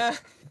 Yeah.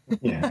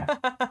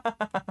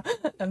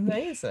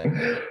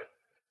 Amazing.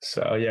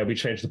 So yeah, we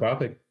changed the Bar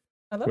Pig.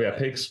 I love We it. have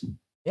pigs.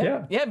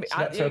 Yeah. So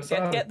that's how it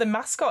started. Get the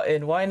mascot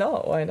in. Why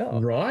not?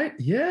 Right?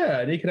 Yeah,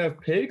 and you can have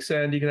pigs,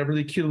 and you can have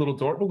really cute little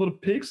adorable little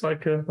pigs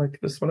like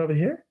this one over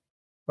here.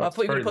 I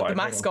thought you were going to put the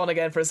mask on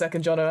again for a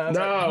second, John. I was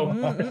No,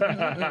 like,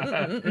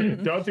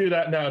 don't do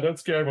that now. Don't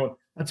scare everyone.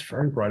 That's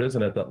very bright,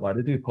 isn't it? That light.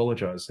 I do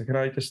apologize. Can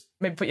I just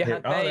maybe put your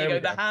hand. Oh, There you we go.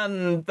 The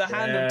hand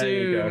of There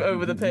you doom go.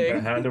 over the pig.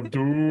 The hand of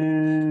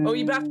doom. Oh,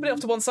 you have to put it off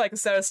to one side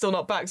because Sarah's still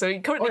not back, so you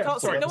currently Oh, yeah,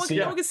 can't. sorry. No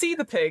one can see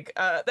the pig.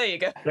 There you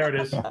go. There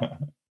it is.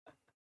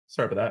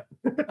 Sorry about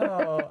that.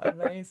 Oh,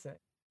 amazing.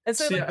 And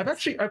so, I've go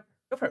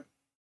for it.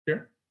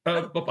 Here.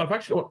 I've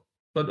actually.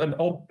 Hang on,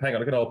 I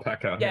got an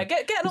alpaca. Yeah,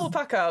 get an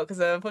alpaca out because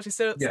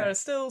unfortunately Yeah. Sarah's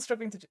still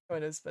struggling to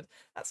join us, but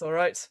that's all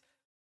right.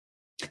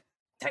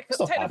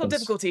 Technical happens.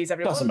 difficulties,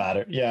 everyone. Doesn't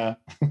matter. Yeah.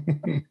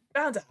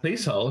 Round up.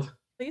 Please hold.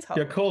 Please hold.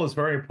 Your call is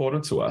very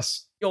important to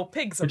us. Your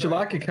pigs are Would you very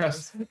like a important.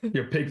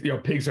 cast? Your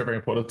pigs are very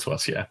important to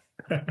us. Yeah.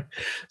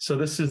 So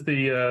this is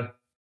the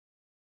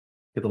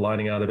get the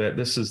lining out of it.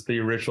 This is the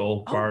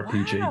original Bar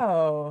PG.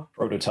 Wow.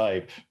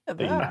 Prototype.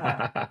 Look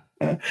at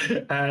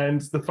that. And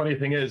the funny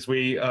thing is,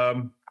 we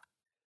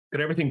got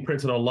everything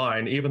printed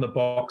online. Even the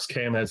box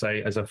came as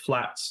a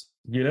flat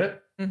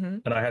unit,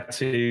 and I had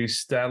to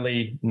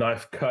Stanley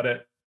knife cut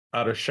it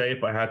out of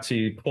shape. I had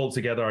to pull it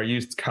together. I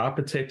used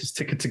carpet tape to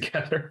stick it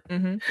together.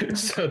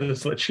 So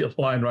there's literally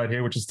a line right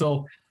here, which is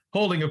still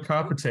holding a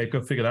carpet tape.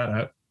 Go figure that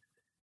out.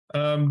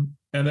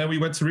 And then we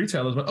went to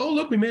retailers. Went, oh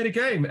look, we made a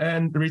game,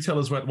 and the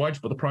retailers went, why'd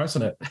you put the price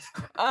on it?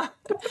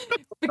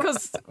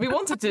 Because we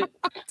wanted to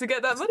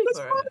get that money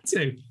for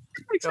it.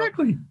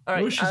 Exactly. All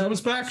right, Oh, she's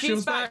almost back.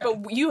 She's back,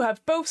 but you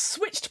have both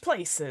switched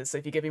places. So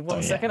if you give me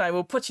one second, I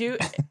will put you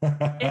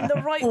in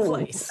the right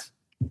place.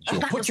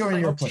 She'll put you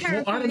in your place.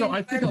 Well, I don't know.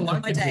 I think I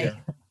like it here.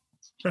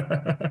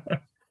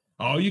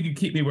 Oh, you can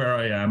keep me where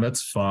I am.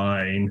 That's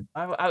fine.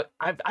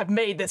 I've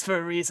made this for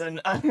a reason.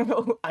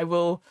 I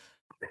will.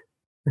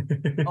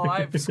 Oh,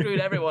 I've screwed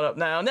everyone up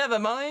now. Never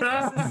mind.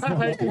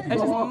 This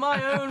is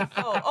my own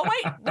fault. Oh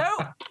wait, no,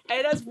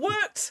 it has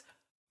worked.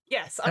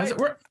 Yes, Has it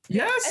worked?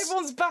 Yes.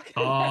 Everyone's back.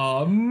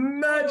 Oh,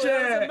 magic!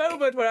 There was a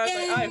moment where I was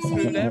like, I've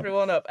screwed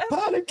everyone up.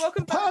 Panic,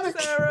 Welcome back,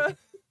 Sarah.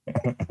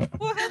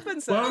 What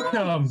happened, Sarah?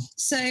 Welcome.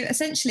 So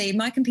essentially,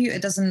 my computer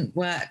doesn't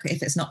work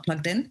if it's not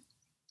plugged in.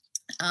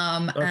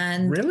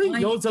 And really,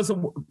 yours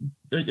doesn't.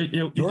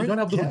 You don't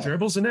have little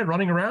gerbils in there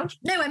running around?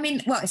 No, I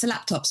mean, well, it's a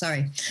laptop.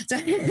 Sorry. So,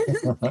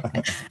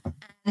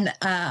 and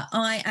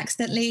I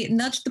accidentally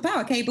nudged the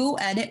power cable,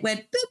 and it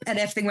went boop, and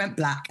everything went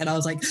black, and I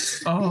was like,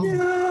 oh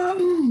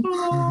no.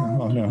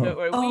 Oh no. Don't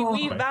worry,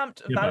 we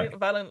vamped You're back.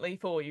 valiantly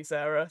for you,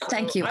 Sarah. So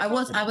Thank you. I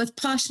was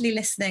partially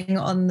listening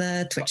on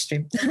the Twitch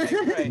stream. Great.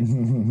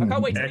 I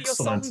can't wait to hear your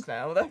Excellent. song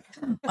now. Though.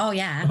 Oh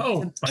yeah.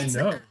 Oh, I It's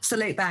know. an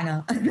absolute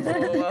banger.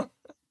 Oh, well.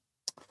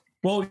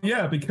 Well,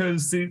 yeah,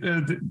 because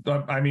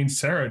I mean,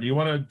 Sarah, do you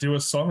want to do a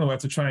song and we have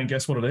to try and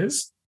guess what it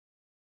is?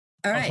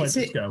 All I'll play right. So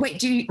this go. wait,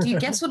 do you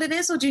guess what it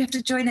is, or do you have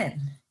to join in?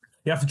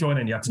 You have to join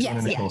in. You have to join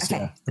in, of Yes, course.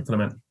 okay. Yeah, that's what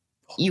I meant.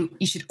 You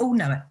should all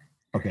know it.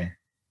 Okay.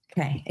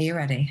 Okay, are you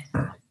ready?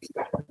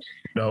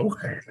 No.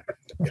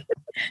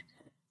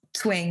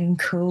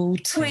 Twinkle,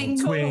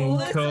 twinkle,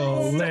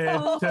 Twinkle,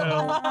 little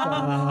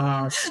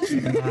star.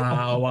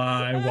 Oh,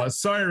 I was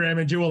sorry,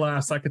 Raymond. You were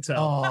last. I could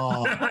tell.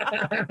 Oh,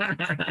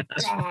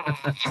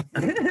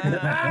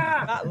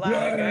 That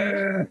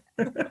lag.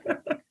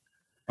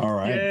 all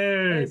right.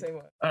 Yay. Amazing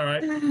work. All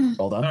right.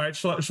 Well done. All right.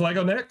 Shall I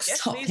go next? Yes,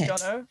 Top please, hit.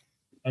 Jono.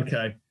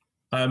 Okay.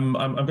 I'm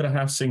gonna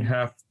have Sing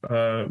half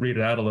read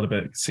it out a little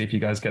bit, see if you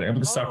guys get it. I'm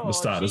gonna start from the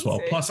start as well.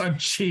 cheating. Plus, I'm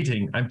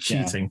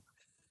cheating.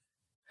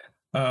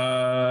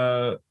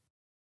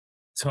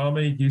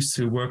 Tommy used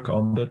to work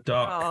on the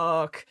dock.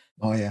 Fuck.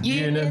 Oh yeah.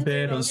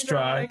 Unibid on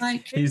strike.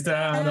 He's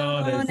down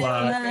on his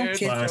luck.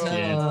 Like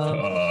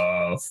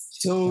it's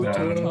So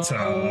tough.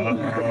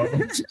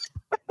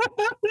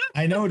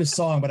 I know the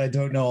song, but I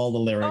don't know all the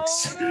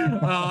lyrics. Oh, no.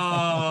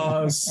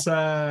 Oh,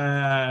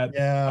 sad.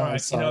 Yeah, All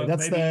right, sorry. you know,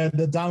 That's maybe-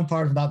 the down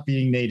part of not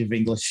being native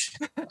English.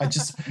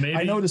 Maybe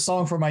I know the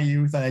song from my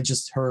youth, and I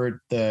just heard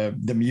the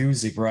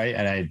music, right?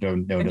 And I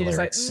don't know And the you're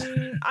just lyrics.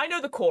 like, I know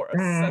the chorus.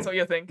 That's what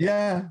you're thinking.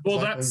 Yeah. Well,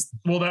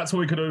 exactly. that's what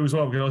we could do as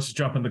well. We could also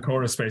jump in the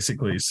chorus,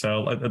 basically. So,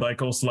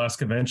 like also last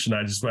convention,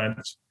 I just went,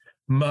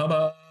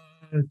 "Mama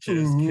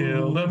just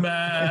killed a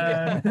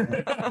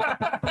man."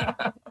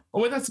 Oh,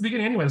 wait, that's the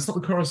beginning anyway. It's not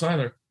the chorus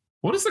either.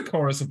 What is the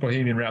chorus of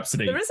Bohemian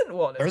Rhapsody? There isn't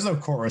one. There's no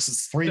chorus.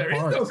 It's three There is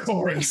parts. no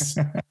chorus.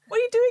 What are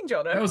you doing,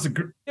 Jono? That was a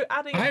You're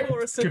adding I- a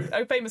chorus to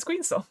a famous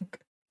Queen song.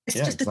 It's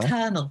Yeah, just exactly.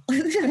 eternal.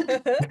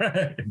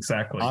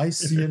 exactly. I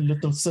see a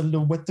little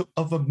silhouette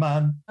of a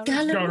man.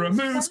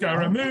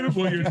 Scaramouche,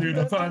 will you do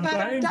the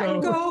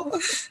fandango?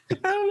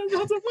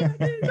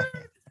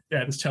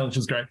 Yeah, this challenge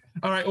is great.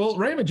 All right, well,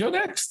 Raymond, you're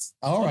next.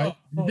 All right.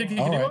 You think you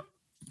can All do right. it?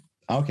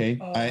 Okay.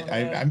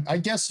 I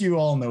guess you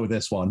all know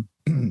this one.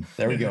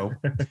 There we go.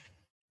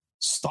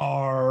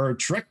 Star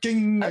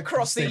trekking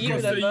Across the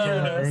Across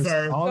universe.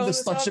 on the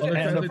Starship On the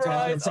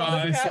Enterprise.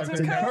 Captain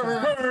Captain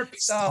Kirk. Kirk.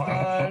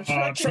 Star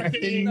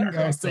trekking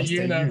across the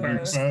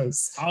universe.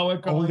 Our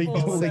Holy, God,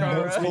 holy Sarah,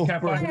 ghost, we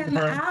kept oh, on I am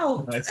her.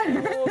 out. Nice.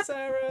 Oh,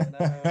 Sarah.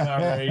 No. All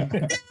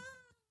right.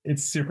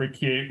 It's super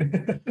cute.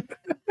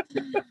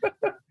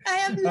 I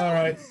am All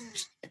right.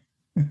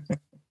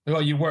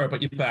 Well, you were,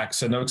 but you're back,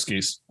 so no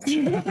excuse.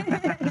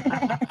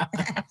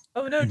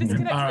 Oh no,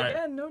 disconnect All right.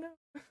 again. No, no.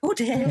 Oh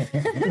dear.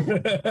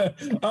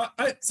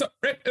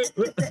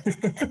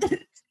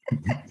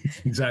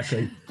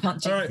 Exactly.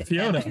 Can't All you right, sit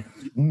Fiona. there?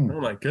 Mm.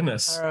 Oh my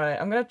goodness. All right,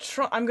 I'm gonna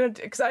try.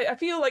 Because I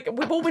feel like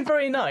we've all been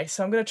very nice,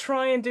 so I'm gonna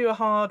try and do a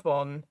hard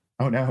one,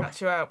 Oh no.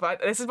 catch you out.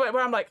 But this is where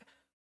I'm like,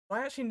 I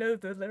actually know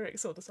the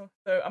lyrics or the song,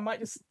 so I might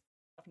just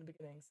start from the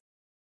beginnings.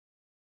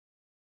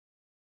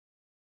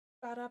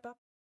 Ba-da-ba.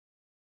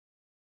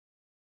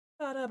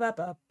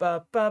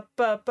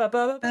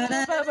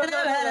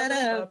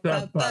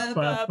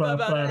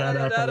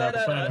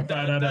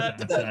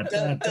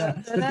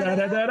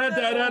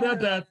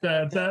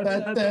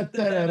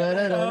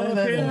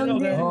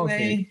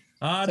 Okay.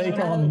 Take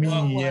on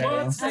me, yeah.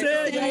 But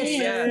still you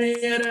say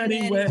it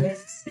anyway.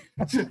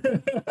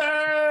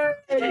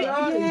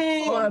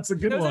 Oh, that's a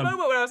good There was a one.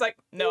 moment where I was like,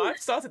 no, I've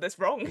started this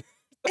wrong.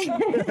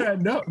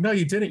 No,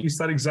 you didn't. You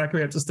started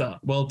exactly at the start.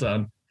 Well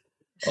done.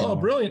 Oh,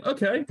 brilliant.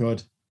 Okay.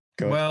 Good.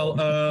 Good. Well,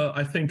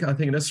 I think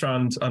in this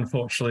round,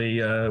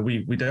 unfortunately,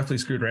 we definitely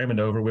screwed Raymond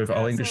over with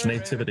our Yeah, English sorry,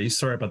 nativity.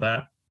 Sorry about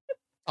that.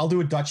 I'll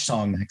do a Dutch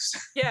song next.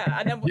 Yeah,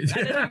 and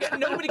then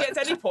nobody gets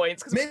any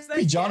points because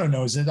Maybe Jono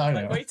knows it. I don't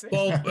like know. waiting.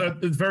 Well,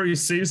 the very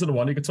seasonal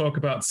one, you could talk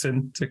about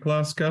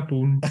Sinterklaas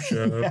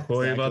kapoentje, Ja,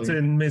 gooi wat exactly.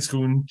 in mijn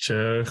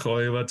schoentje,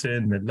 gooi wat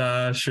in mijn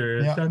laasje,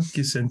 Ja. dank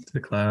je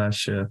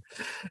Sinterklaasje.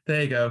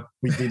 There you go.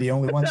 We'd be the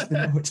only ones who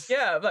know it.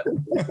 Yeah, but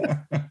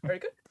very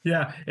good.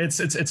 Yeah, it's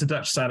a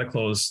Dutch Santa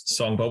Claus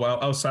song, but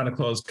our Santa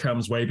Claus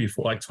comes way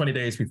before, like 20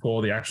 days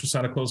before the actual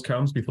Santa Claus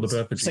comes, before the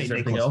birth of Jesus Saint and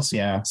everything Nicholas, else.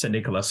 yeah. Saint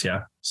Nicholas,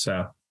 yeah.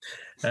 So,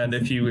 and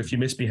if you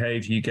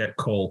misbehave, you get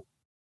coal.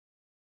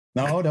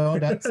 No,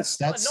 that's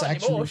Not actually.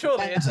 anymore,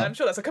 surely. I'm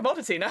sure that's a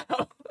commodity now.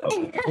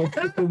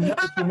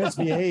 If you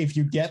misbehave,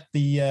 you get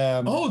the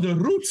The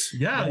roots,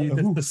 yeah, Yeah, the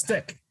the hoop.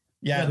 stick.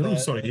 yeah, the the-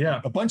 roots, sorry,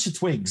 yeah. a bunch of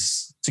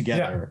twigs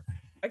together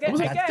Again,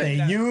 that they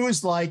again.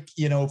 used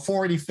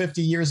 40,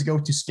 50 years ago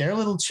to scare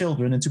little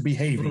children into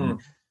behaving, Mm.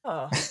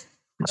 Oh.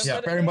 which is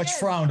But very much again-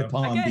 frowned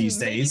upon Again, these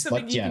maybe days.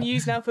 something But you yeah, can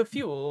use now for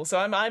fuel. So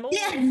I'm all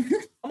Yeah.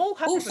 I'm all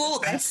happy All with for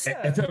this. this.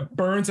 Yeah. If it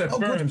burns, it oh,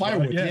 burns. good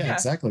firewood. right? Yeah,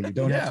 exactly. You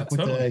don't Yeah, have to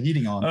put the totally.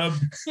 heating on.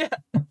 Yeah.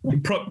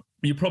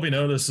 You probably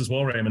know this as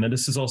well, Raymond, and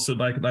this is also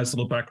like a nice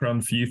little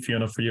background for you,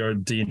 Fiona, for your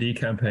D&D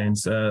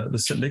campaigns. The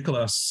St.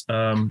 Nicholas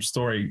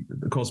story,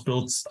 of course,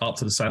 builds up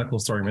to the Santa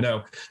Claus story, we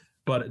know,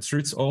 but its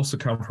roots also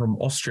come from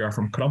Austria,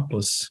 from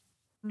Krampus.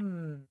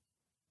 Hmm.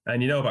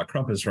 And you know about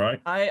Krampus,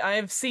 right?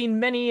 I've seen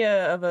many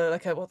of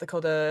what they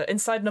called a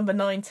Inside Number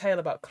 9 tale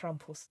about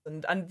Krampus,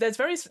 and there's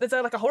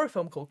like a horror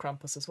film called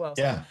Krampus as well.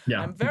 So Yeah.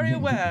 Yeah. I'm very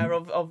aware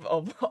of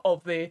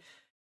the.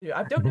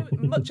 I don't know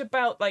much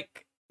about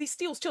like he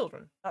steals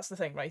children. That's the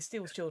thing, right? He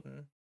steals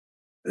children.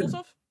 Sort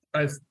of.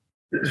 I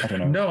don't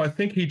know. No, I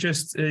think he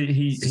just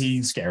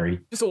he's scary.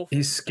 Just awful.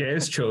 he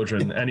scares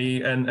children,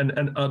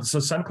 and so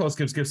Santa Claus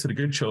gives gifts to the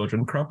good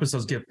children. Krampus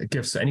does give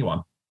gifts to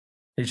anyone.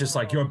 He's just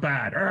like, you're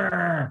bad.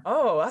 Arrgh.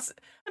 Oh, that's.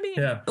 I mean,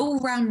 Yeah. All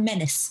round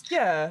menace.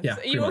 yeah. Yeah,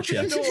 So pretty you much,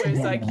 yeah. should always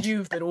like,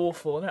 you've been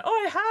awful. And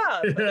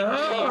I have.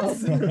 Yeah.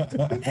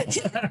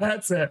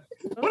 That's it.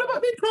 What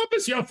about me,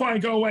 Krampus? You're fine.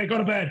 Go away. Go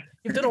to bed.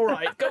 You've done all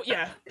right. Go.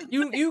 Yeah.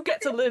 You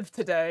get to live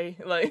today.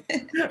 Like.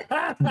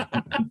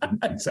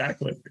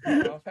 Exactly.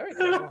 Oh, very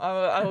cool.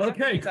 I will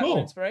Okay, use that for cool.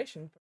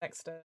 inspiration for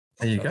next. There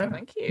you go.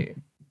 Thank you.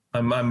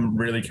 I'm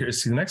really curious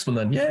to see the next one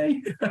then.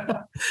 Yay!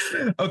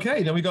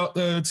 Okay, then we got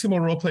the 2 more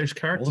role-play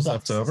characters Well,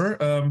 left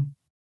over.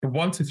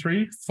 1 to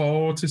 3,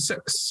 4 to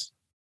 6.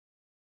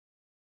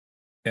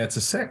 Yeah, it's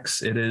a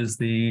 6. It is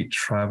the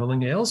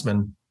Traveling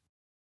Alesman.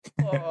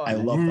 Oh, I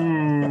love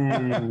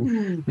that.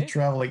 Ooh. The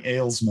Traveling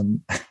Alesman.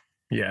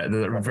 Yeah,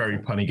 they're a very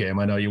punny game.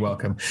 I know, you're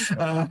welcome.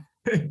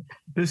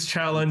 This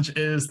challenge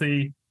is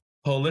the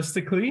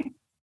Holistically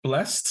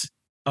Blessed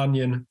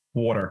Onion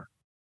Water.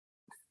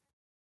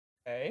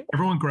 okay.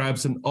 Everyone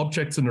grabs an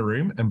object in the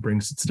room and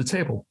brings it to the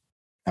table.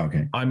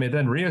 Okay. I may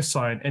then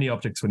reassign any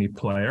object to any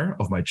player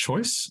of my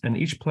choice, and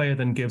each player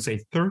then gives a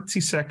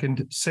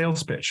 30-second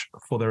sales pitch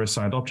for their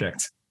assigned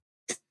object.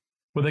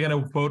 But they're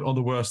going to vote on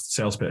the worst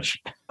sales pitch.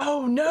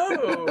 Oh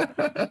no.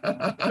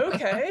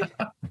 Okay.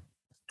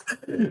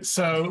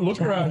 So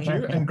look around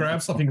you and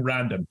grab something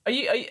random. Are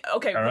you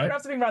okay? All right.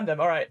 Grab something random.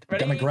 All right. I'm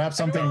Ready? gonna grab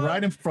something Everyone?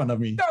 right in front of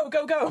me.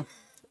 Go. Go.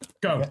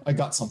 Yeah, I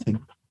got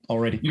something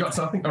already. You got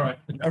something? All right.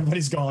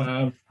 Everybody's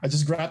gone. I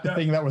just grabbed the yeah.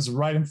 thing that was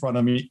right in front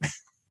of me.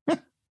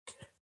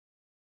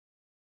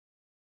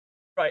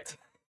 Right.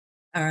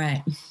 All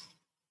right.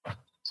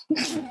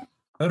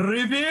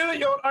 Reveal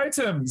your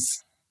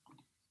items.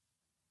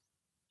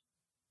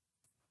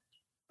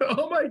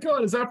 Oh my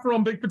God, is that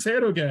from Big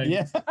Potato Gang?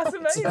 Yeah. That's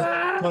amazing.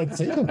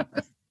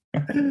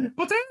 Potato.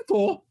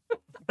 Potato.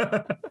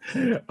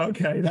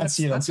 Okay, That's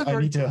you. that's a I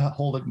very, need to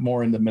hold it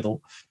more in the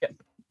middle.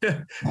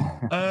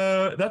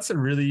 that's a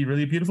really,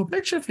 really beautiful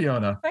picture,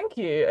 Fiona. Thank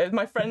you.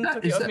 My friend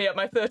took it Is of that- me at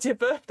my 30th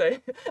birthday,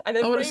 and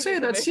then I want to framed say it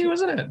for that's me. you,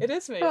 isn't it? It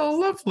is me. Oh,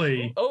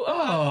 lovely.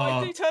 Why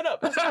did he turn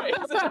up? That's great.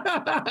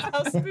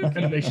 How spooky. And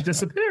it makes you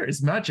disappear.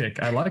 It's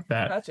magic. I like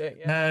that. Magic.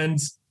 Yeah. And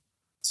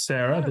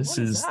Sarah, Oh, this what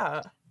is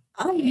that?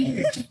 Oh,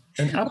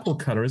 an apple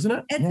cutter, isn't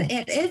it?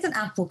 it is an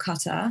apple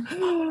cutter,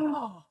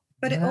 Oh,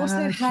 but it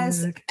also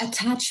has Magic.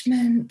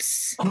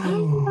 attachments. Oh.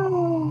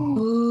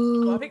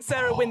 well, I Ooh. think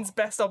Sarah wins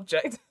best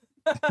object.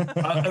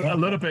 a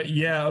little bit,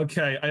 yeah.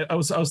 Okay, I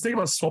was thinking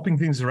about swapping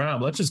things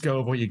around. Let's just go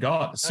with what you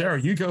got. Sarah,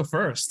 you go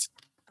first.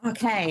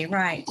 Okay,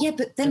 right. Yeah,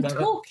 but then That-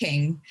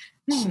 talking.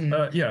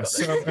 Yeah.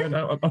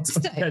 So I'll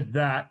head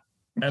that.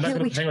 And Here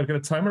we- hang on, got a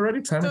timer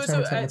ready? Timer.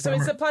 So it's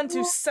a plan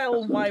to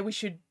sell why we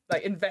should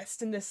like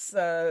invest in this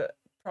product.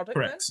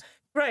 Correct. Then?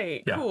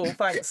 Great. Yeah. Cool.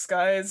 Thanks,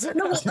 guys. I don't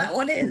know what that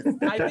one is.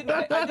 I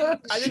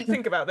didn't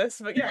think about this,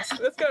 but yes,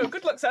 let's go.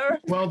 Good luck, Sarah.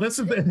 Well, this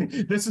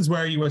is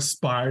where you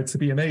aspire to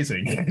be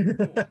amazing.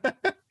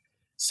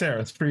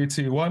 Sarah, 3,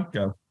 2, 1,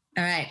 go.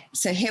 All right.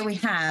 So here we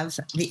have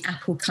the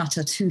Apple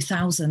Cutter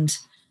 2000.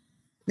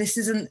 This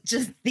isn't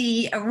just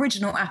the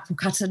original Apple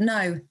Cutter.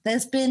 No,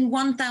 there's been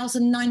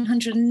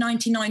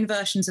 1,999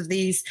 versions of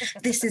these.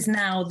 This is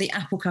now the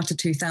Apple Cutter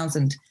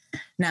 2000.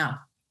 Now,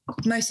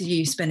 most of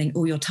you spending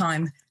all your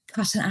time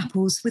cutting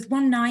apples with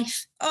one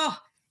knife. Oh,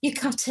 you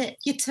cut it,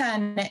 you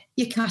turn it,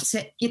 you cut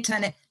it, you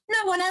turn it.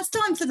 No one has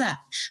time for that.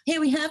 Here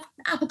we have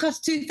Apple Cutter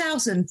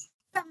 2000.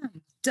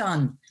 Bam,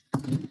 done.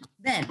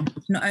 Then,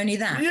 not only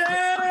that,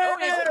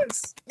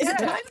 Yes! Is it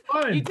time? It's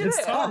fine. You did It's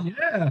it. fine,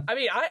 yeah. I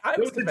mean, I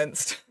was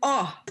convinced.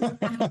 oh,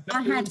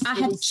 I had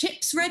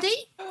chips ready.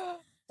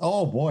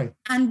 Oh boy.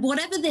 And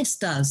whatever this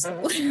does, I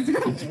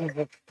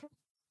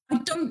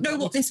don't know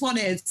what this one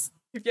is.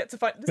 You've yet to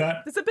find.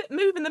 That- There's a bit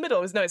move in the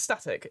middle. No, it's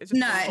static. It's just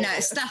No,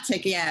 it's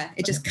static. Yeah,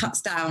 it just cuts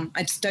down.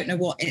 I just don't know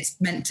what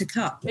it's meant to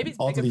cut. Maybe it's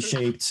Oddly bigger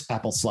fruit. shaped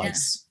apple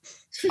slice.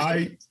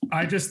 I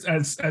just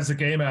as a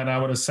gamer, and I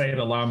want to say it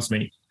alarms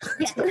me.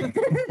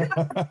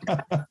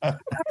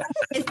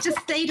 It's just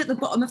stayed at the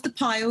bottom of the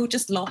pile,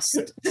 just lost.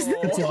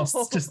 It's lost.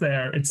 It's just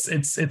there.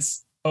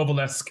 It's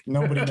obelisk.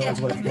 Nobody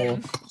knows what it's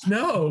called.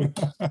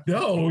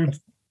 No.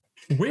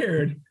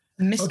 Weird.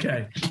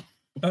 Okay.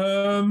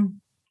 I'll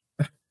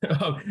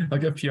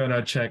give Fiona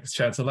a chance.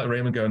 I'll let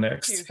Raymond go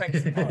next. Thank you,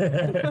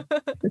 thanks.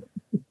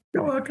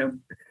 You're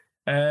welcome.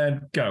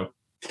 And go.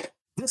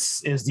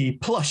 This is the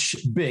plush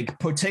big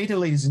potato,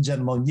 ladies and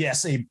gentlemen.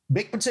 Yes, a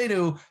big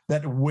potato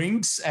that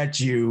winks at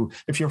you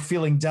if you're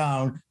feeling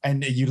down,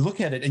 and you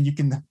look at it and you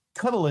can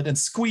cuddle it and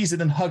squeeze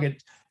it and hug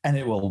it, and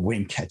it will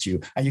wink at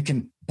you. And you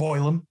can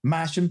boil them,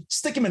 mash them,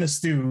 stick them in a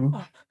stew,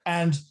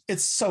 and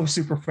it's so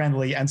super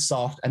friendly and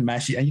soft and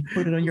mashy, and you can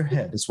put it on your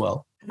head as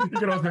well. You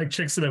can also make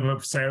chicks of them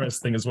Sarah's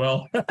thing as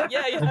well.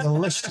 Yeah, They're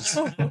delicious.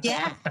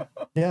 Yeah.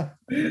 Yeah.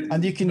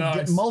 And you can Nice.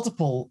 get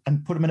multiple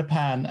and put them in a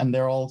pan, and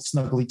they're all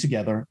snugly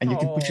together, and you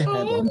can put your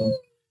head on them.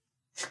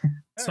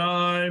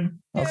 Time.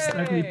 Yay.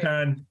 Snugly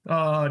pan.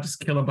 Oh, just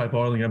kill them by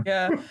boiling them.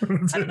 Yeah. I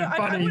don't know.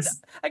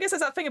 Bunnies. I guess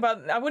that's that thing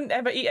about I wouldn't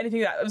ever eat anything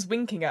that was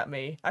winking at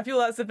me. I feel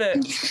that's a bit.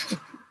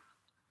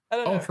 I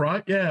don't know. Off,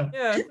 right? Yeah.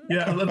 Yeah.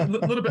 Yeah, a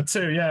little bit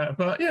too, yeah.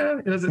 But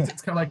yeah,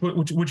 it's kind of like,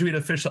 would you eat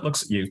a fish that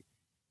looks at you?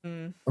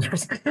 I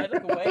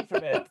look away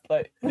from it.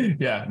 Like,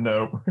 Yeah,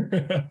 no.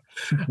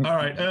 All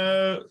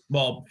right.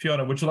 Well,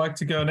 Fiona, would you like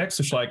to go next,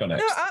 or shall I go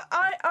next? no,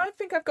 I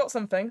think I've got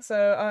something,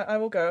 so I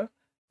will go.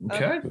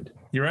 Okay.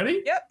 You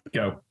ready? Yep.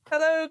 Go.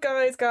 Hello,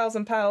 guys, gals,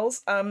 and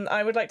pals.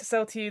 I would like to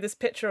sell to you this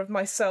picture of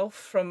myself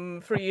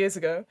from 3 years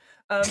ago.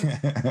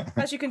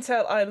 As you can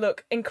tell, I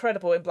look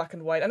incredible in black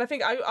and white, and I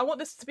think I want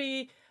this to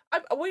be.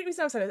 The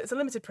reason I'm saying it, it's a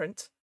limited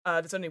print.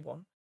 There's only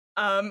one.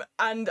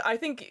 And I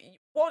think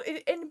what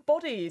it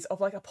embodies of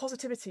like a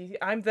positivity.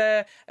 I'm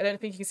there. I don't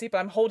think you can see, but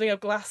I'm holding a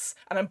glass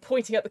and I'm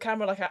pointing at the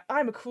camera like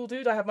I'm a cool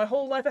dude. I have my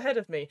whole life ahead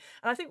of me.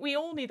 And I think we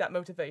all need that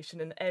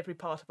motivation in every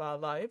part of our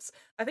lives.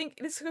 I think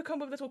this could come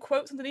with little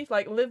quotes underneath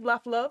like live,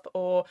 laugh, love,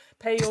 or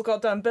pay your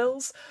goddamn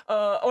bills,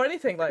 or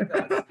anything like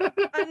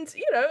that. And,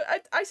 you know,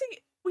 I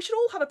think we should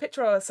all have a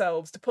picture of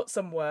ourselves to put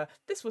somewhere.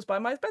 This was by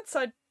my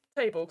bedside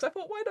table because I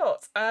thought, why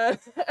not? And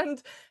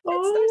it's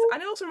nice.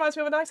 And it also reminds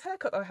me of a nice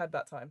haircut that I had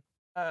that time.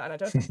 And I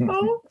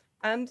don't.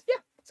 And yeah,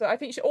 so I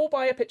think you should all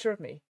buy a picture of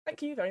me.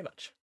 Thank you very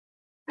much.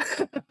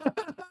 I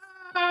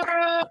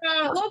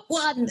want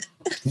one.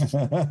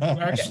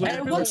 Actually,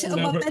 I want it on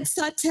my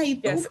bedside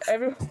table. Yes,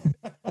 everyone.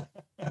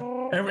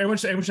 Everyone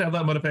should have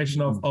that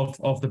motivation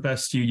of the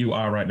best you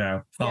are right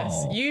now. Yes,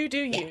 Aw. you do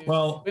you.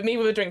 Well, with me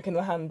with a drink in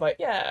the hand, like,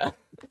 yeah.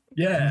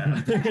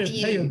 Yeah.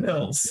 Pay your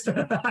bills.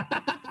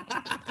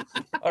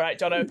 All right,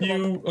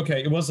 Jono.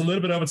 Okay, it was a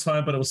little bit over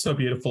time, but it was so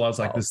beautiful. I was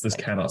like, this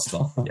cannot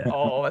stop. Yeah.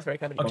 Oh, that's very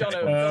kind of you. Okay,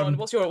 Jono, go on.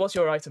 What's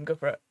your item? Go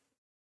for it.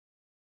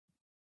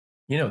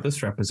 You know what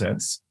this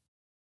represents?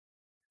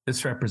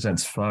 This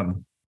represents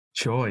fun,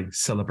 joy,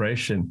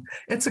 celebration.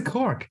 It's a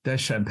cork.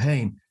 There's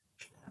champagne.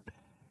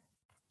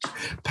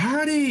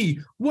 Party!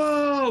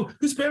 Whoa!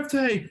 Whose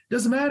birthday?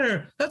 Doesn't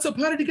matter. Let's all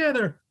party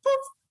together. Poof!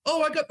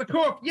 Oh, I got the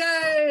cork.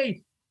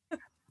 Yay!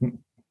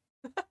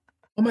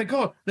 Oh my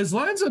God, there's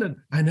lines on it.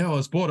 I know, I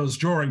was bored, I was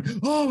drawing.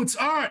 Oh, it's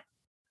art.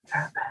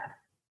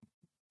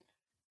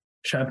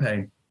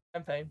 Champagne.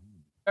 Champagne.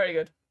 Very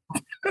good.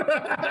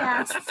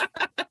 Yes.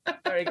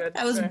 Very good.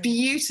 That was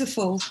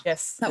beautiful.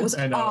 Yes. That was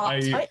I know.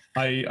 art.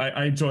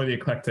 I enjoy the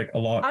eclectic a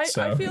lot.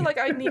 I feel like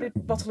I need a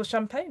bottle of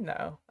champagne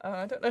now.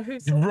 I don't know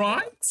who's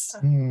right.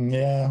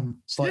 Yeah,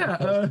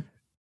 slightly.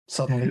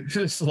 Suddenly,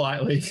 just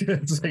slightly.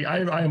 It's like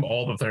I am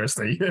all the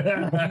thirsty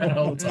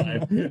all the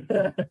time.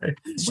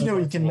 You know,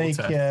 you can make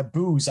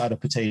booze out of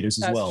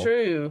potatoes as well. That's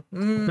true.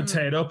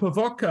 Potato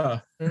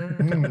vodka.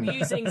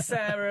 Using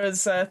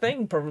Sarah's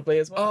thing probably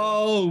as well.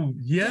 Oh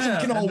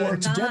yeah, We can all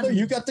work together.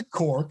 You got the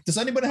cork. Does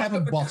anybody have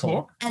a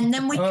bottle? And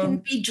then we can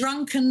be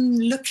drunk and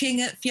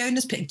looking at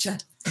Fiona's picture.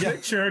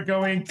 Picture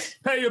going,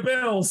 pay your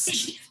bills.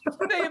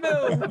 Pay your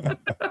bills.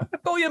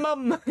 Call your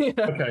mum.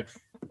 Okay.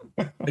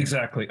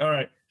 Exactly. All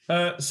right.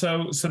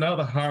 So now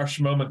the harsh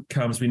moment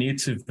comes. We need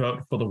to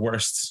vote for the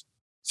worst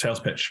sales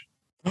pitch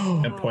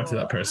and point to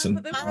that person.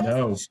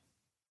 No,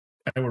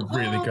 they were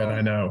really good.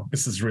 I know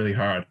this is really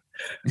hard.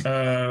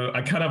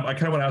 I kind of want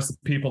to ask the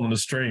people in the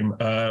stream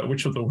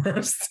which were the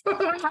worst.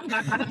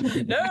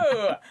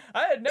 No,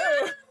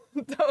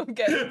 don't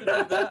get into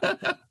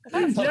that.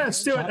 Yeah,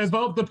 Stuart,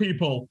 involve the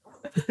people.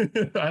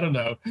 I don't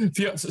know.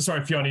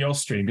 Sorry, Fiona, your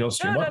stream. No.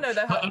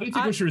 How do you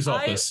think we should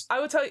resolve this?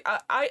 I will tell you.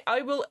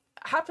 I will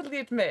happily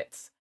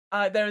admit.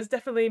 There is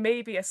definitely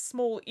maybe a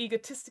small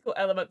egotistical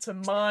element to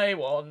my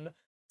one,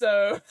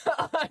 so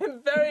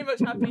I'm very much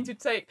happy to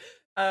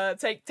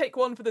take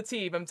one for the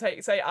team and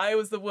say I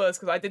was the worst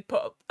because I did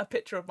put up a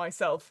picture of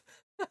myself.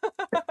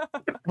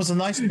 It was a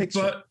nice picture.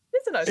 But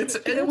it's a nice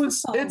picture. It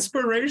was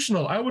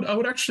inspirational. I would have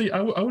voted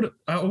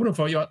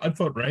you. I'd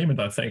vote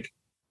Raymond, I think.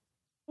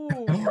 Ooh.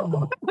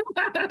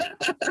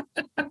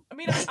 I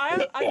mean, I'm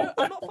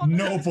not fond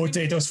No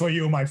potatoes for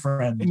you, my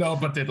friend. No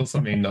potatoes. I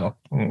mean, no.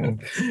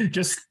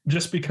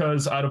 Just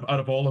because out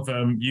of all of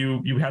them,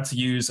 you had to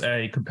use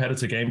a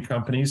competitor game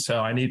company, so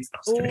I need.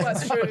 Oh,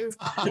 that's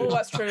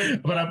true.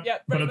 But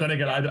then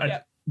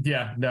again,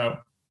 no.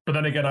 But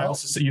then again, I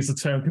also use the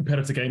term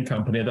competitor game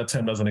company, and that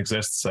term doesn't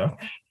exist. So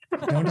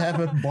don't have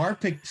a bar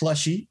pick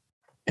plushie.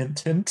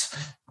 Hint,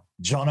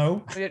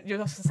 Jono. You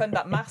have to send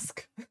that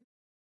mask.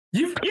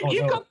 You've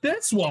got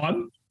this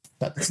one.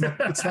 It's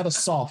not as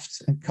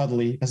soft and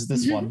cuddly as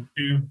this one.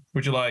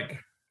 Would you like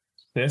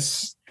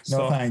this?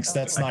 No, thanks.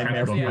 That's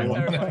nightmare for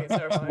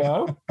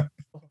you.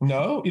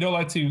 No, you don't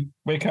like to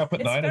wake up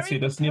at night and see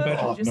this in your bed.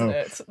 Oh, isn't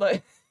it?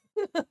 Like,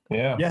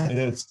 yeah, it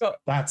is.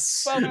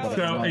 That's 12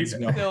 hours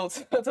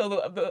until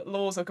the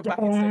laws are back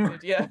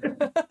instated. Yeah.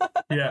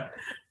 Yeah.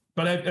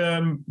 But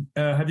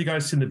have you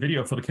guys seen the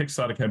video for the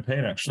Kickstarter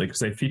campaign, actually? Because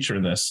they feature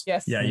in this.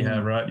 Yes. Yeah, you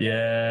have, right?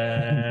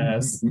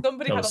 Yes.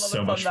 Somebody had a lot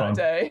of fun that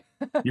day.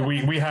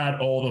 we had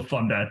all the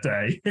fun that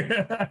day.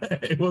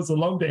 It was a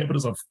long day, but it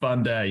was a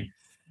fun day.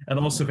 And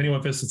also, if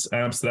anyone visits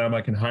Amsterdam,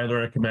 I can highly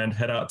recommend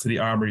head out to the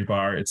Armory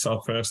Bar. It's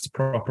our first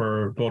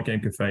proper board game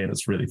cafe, and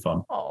it's really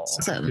fun.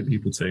 Awesome. Good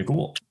people too.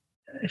 Cool.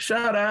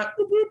 Shout out.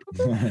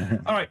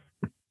 All right.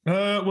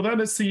 Well, then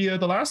it's the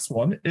last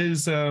one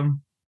is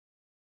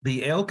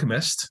The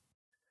Alchemist.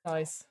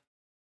 Nice.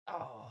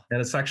 Oh. And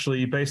it's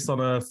actually based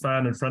on a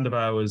fan and friend of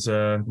ours,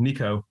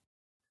 Nico.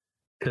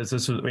 because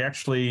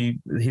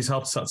he's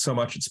helped us so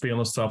much at Spiel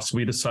and stuff. So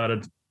we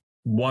decided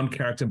one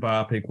character in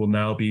Biopic will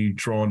now be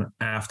drawn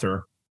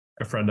after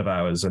a friend of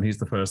ours, and he's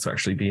the first to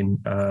actually be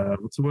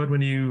what's the word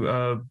when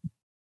you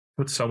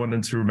put someone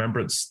into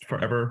remembrance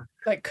forever?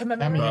 Like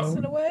commemorates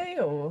in a way,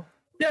 or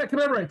yeah,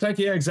 commemorate. Thank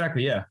you. Yeah,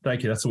 exactly. Yeah,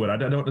 thank you. That's the word. I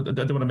don't want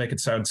to make it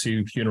sound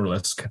too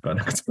funeral-esque, but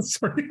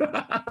sorry.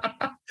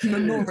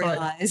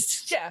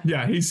 Memorialized. yeah,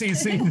 Yeah, he's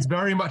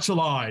very much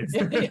alive.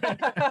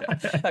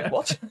 Like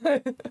what?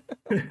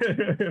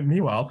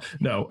 Meanwhile,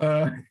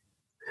 no.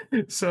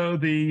 So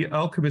the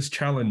Alchemist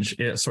challenge.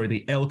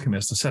 The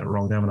Alchemist. I said it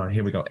wrong, haven't I?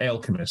 Here we go.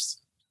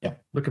 Alchemist. Yeah.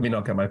 Look at me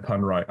not get my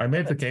pun right. I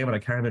made the game and I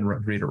can't even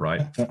read it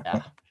right.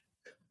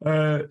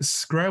 Yeah.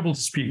 Scrabble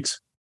dispute.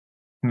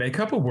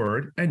 Make up a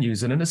word and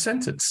use it in a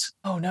sentence.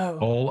 Oh no.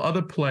 All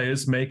other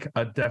players make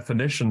a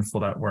definition for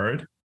that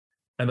word,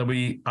 and then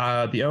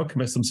the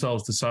alchemists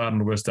themselves decide on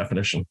the worst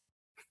definition.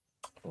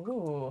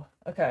 Ooh.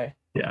 Okay.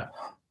 Yeah.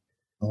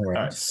 All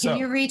right. So, Can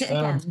you read it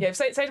again? Yeah.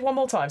 Say it one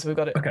more time, so we've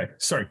got it. okay.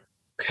 Sorry.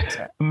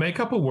 Make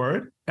up a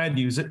word and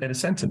use it in a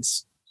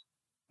sentence.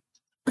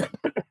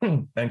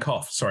 And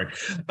cough. Sorry.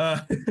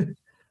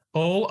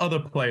 All other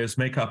players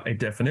make up a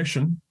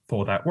definition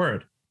for that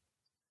word.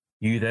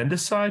 You then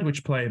decide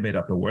which player made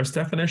up the worst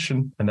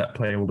definition, and that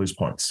player will lose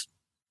points.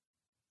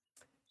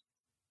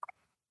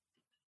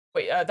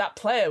 Wait, that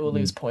player will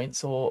lose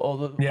points, or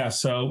the... Yeah.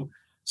 So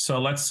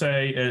let's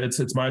say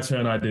it's my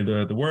turn. I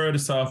do the word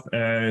and stuff,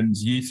 and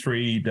you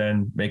three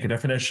then make a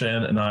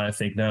definition, and I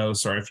think no,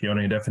 sorry,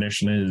 Fiona, your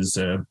definition is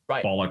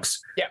Right. bollocks.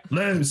 Yeah.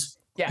 Lose.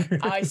 Yeah,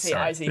 I see.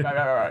 I see.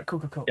 Right.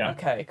 Cool. Yeah.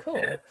 Okay,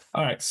 cool.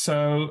 All right.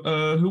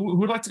 So who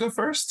would like to go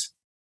first?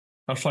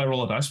 How shall I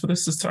roll a dice for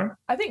this time?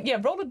 I think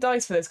roll a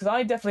dice for this because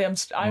I definitely am.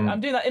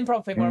 I'm doing that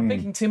improv thing where I'm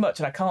thinking too much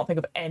and I can't think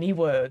of any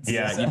words.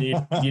 Yeah,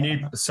 you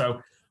need.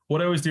 So what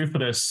I always do for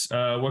this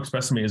works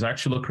best for me is I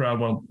actually look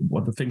around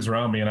what the things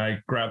around me, and I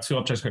grab two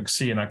objects I can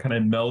see, and I kind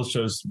of meld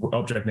those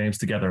object names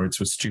together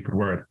into a stupid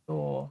word.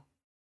 Or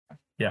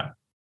Yeah.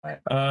 Right.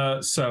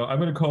 So I'm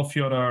going to call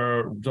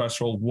Fiona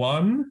dice roll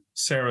 1,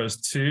 Sarah's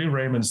 2,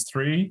 Raymond's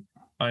 3.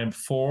 I am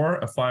 4,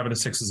 a 5, and a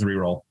 6 is a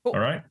reroll. Cool. All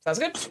right. Sounds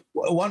good.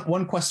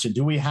 One question: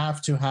 do we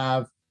have to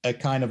have a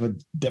kind of a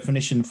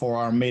definition for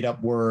our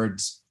made-up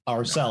words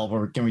ourselves,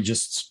 or can we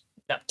just?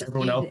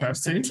 Everyone else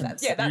has to.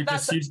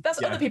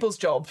 That's other people's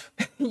job.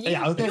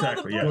 Yeah, okay.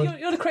 Exactly,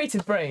 You're the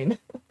creative brain.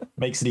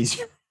 Makes it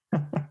easier.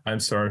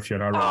 I'm sorry,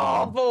 Fiona.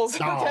 Oh, balls.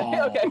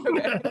 Oh. Okay.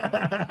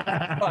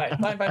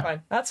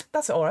 Fine.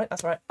 That's all right.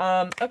 That's all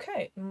right.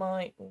 Okay.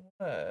 My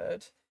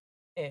word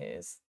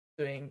is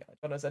doing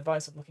Jono's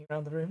advice of looking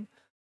around the room.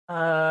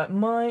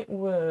 My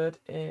word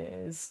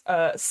is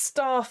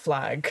star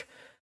flag.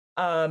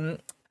 And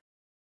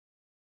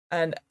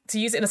to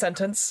use it in a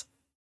sentence.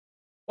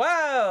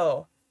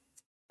 Wow,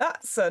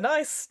 that's a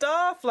nice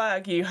star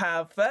flag you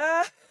have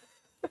there.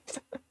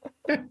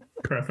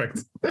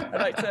 Perfect.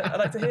 I'd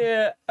like to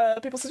hear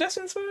people's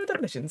suggestions for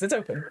definitions. It's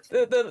open.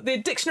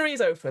 The dictionary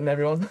is open,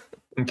 everyone.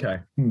 Okay.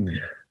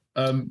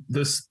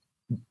 This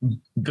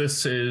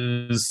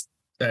is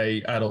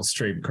a adult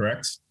stream,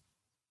 correct?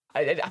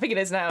 I think it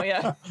is now.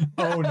 Yeah.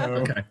 Oh no.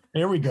 Okay.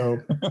 Here we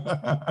go.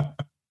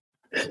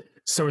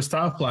 So a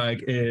star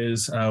flag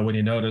is when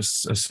you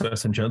notice a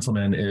certain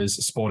gentleman is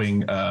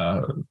sporting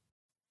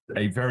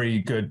a very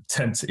good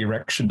tent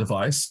erection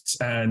device,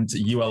 and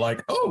you are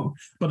like, oh,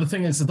 but the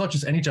thing is, it's not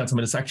just any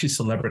gentleman, it's actually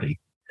celebrity.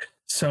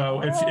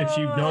 So if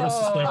you notice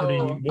a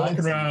celebrity walking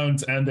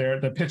around and they're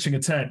pitching a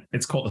tent,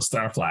 it's called a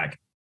star flag.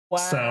 Wow.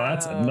 So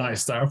that's a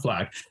nice star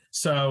flag.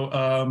 So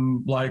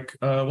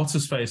what's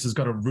his face has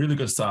got a really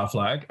good star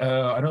flag. I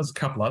know there's a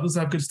couple others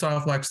that have good star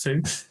flags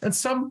too, and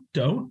some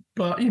don't,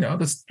 but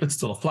it's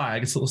still a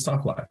flag. It's still a star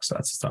flag. So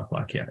that's a star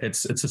flag. Yeah,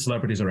 it's a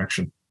celebrity's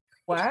erection.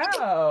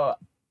 Wow.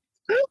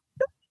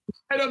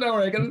 I don't know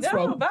where I got this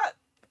from.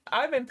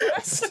 I'm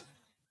impressed.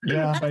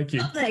 Yeah, thank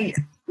you.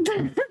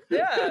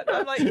 Yeah,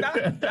 I'm like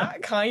that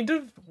kind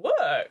of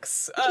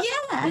works.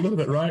 Yeah. A little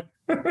bit, right?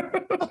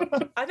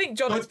 I think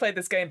John has played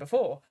this game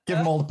before. Give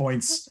him all the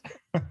points.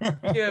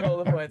 Give him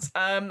all the points.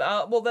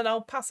 Well, then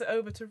I'll pass it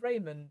over to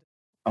Raymond.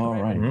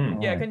 All right.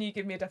 Yeah, can you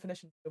give me a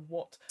definition of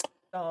what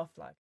star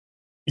flag?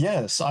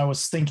 Yes, I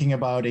was thinking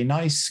about a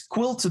nice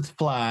quilted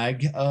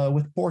flag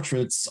with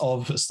portraits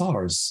of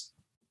stars.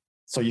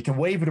 So you can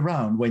wave it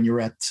around when you're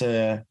at,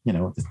 the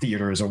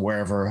theaters or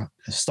wherever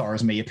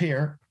stars may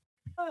appear.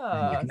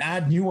 And you can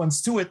add new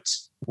ones to it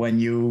when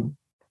you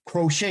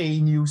crochet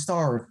new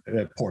star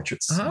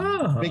portraits.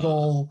 Big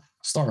old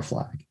star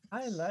flag.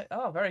 I like.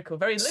 Oh, very cool.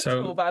 Very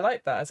literal, but I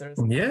like that.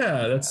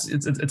 Yeah,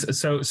 it's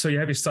so you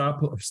have your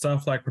star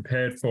flag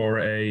prepared for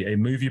a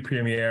movie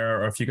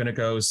premiere, or if you're going to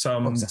go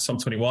some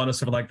 21 or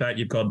something like that,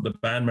 you've got the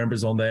band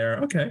members on there.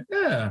 Okay,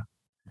 yeah.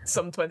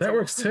 Some 20. That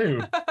works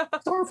too.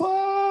 Star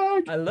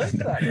flag. I love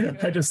that.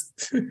 I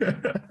just.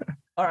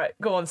 All right,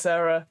 go on,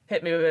 Sarah.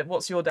 Hit me with it.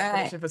 What's your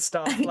definition for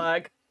star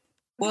flag?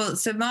 Well,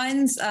 so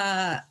mine's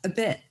a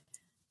bit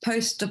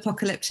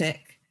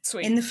post-apocalyptic.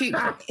 Sweet. In the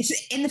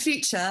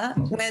future,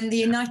 when the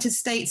United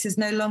States is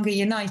no longer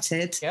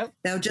united,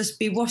 there'll just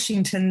be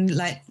Washington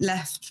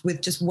left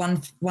with just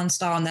one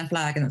star on their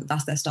flag, and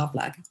that's their star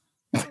flag.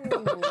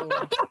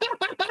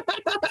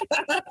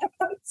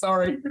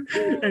 Sorry.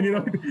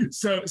 And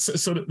so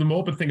the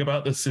morbid thing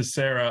about this is,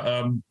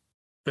 Sarah,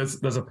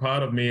 there's a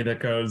part of me that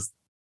goes,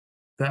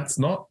 that's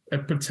not a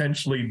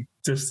potentially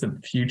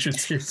distant future,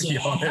 to be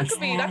honest.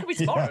 That could be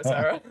tomorrow,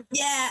 Sarah.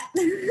 Yeah.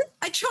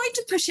 I tried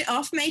to push it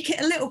off, make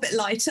it a little bit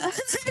lighter.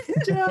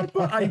 Yeah,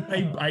 but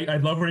I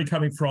love where you're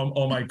coming from.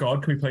 Oh my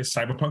God, can we play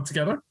Cyberpunk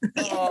together?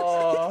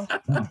 Oh.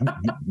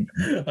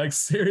 Like,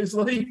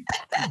 seriously?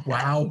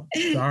 Wow.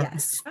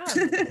 Yes.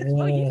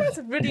 Well, you guys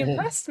have really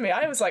impressed me.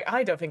 I was like,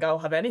 I don't think I'll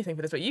have anything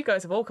for this, but you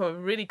guys have all come up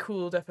with really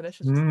cool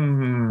definitions.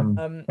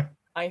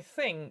 I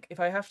think if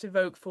I have to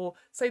vote for,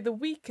 say, the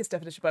weakest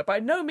definition, but by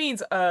no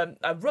means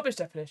a rubbish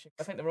definition,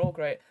 I think they're all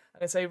great.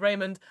 And I say,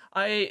 Raymond,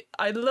 I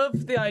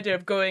love the idea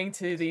of going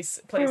to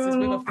these places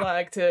with a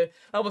flag to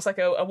almost like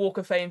a walk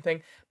of fame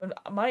thing. But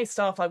my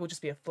star flag would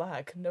just be a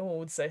flag. No one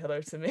would say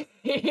hello to me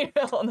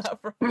on that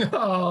front.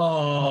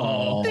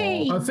 Oh,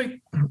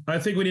 I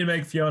think we need to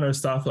make Fiona a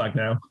star flag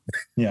now.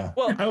 Yeah.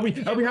 Well, we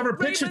have her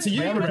picture to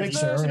you. Raymond's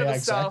version of a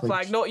star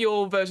flag, not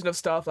your version of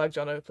star flag,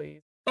 Jono,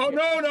 please. Oh,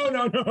 no.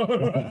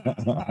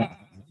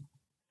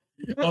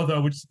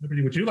 Although, which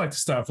celebrity would you like to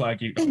star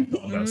flag you?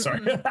 Oh, no,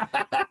 sorry.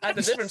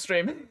 That's a different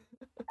stream.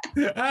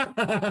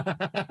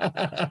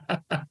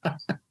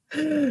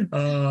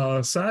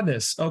 Oh,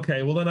 sadness.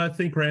 Okay, well then I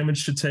think Raymond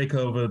should take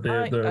over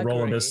the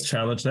role in this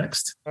challenge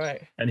next. All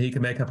right. And he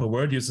can make up a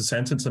word, use a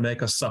sentence, and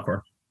make us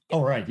suffer.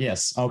 All right.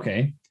 Yes.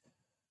 Okay.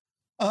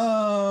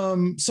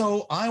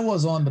 So I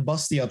was on the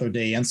bus the other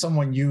day and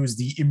someone used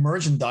the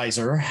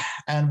emergendizer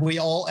and we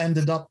all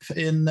ended up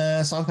in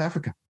South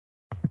Africa.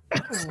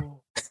 Ooh,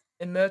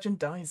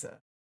 emergendizer.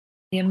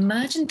 The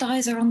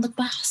emergendizer on the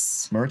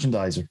bus.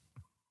 Emergendizer.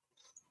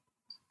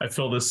 I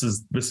feel this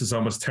is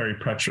almost Terry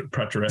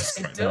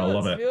Pratchett-esque right now. I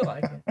love it. Feel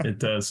like it. It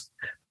does.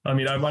 I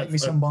mean, I like me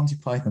some Monty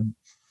Python.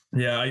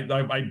 Yeah,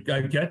 I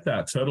get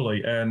that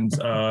totally. And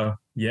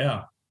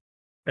yeah.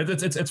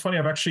 It's funny.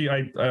 I've actually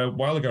a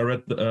while ago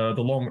read the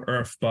Long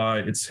Earth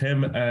by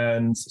him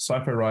and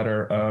sci-fi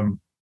writer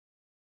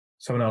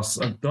someone else.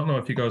 I don't know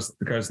if you guys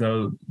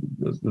know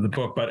the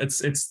book, but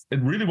it's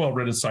really well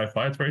written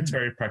sci-fi. It's very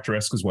Terry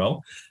Pratchett-esque as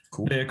well.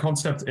 Cool. The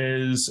concept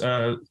is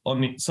suddenly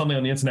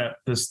on the internet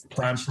this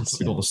plan for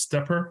something called a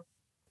stepper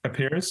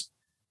appears,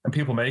 and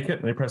people make it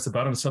and they press the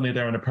button and suddenly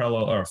they're in a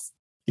parallel Earth.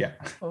 Yeah.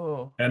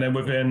 Oh. And then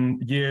within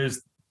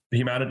years,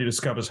 humanity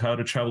discovers how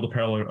to travel to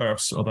parallel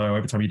Earths, although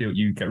every time you do it,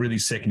 you get really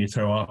sick and you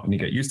throw up and you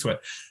get used to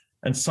it.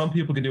 And some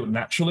people can do it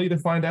naturally to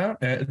find out.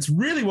 It's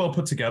really well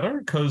put together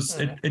because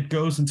it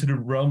goes into the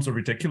realms of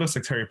ridiculous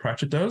like Terry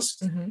Pratchett does.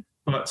 Mm-hmm.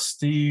 But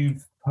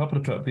Steve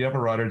Huppert, the other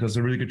writer, does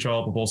a really good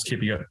job of also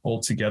keeping it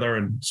all together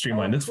and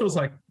streamlined. This feels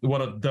like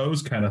one of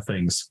those kind of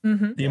things.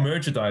 Mm-hmm. The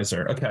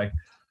Emergendizer. Okay.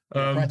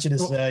 Pratchett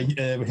is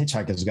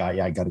Hitchhiker's Guy.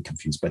 Yeah, I got it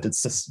confused, but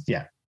it's just,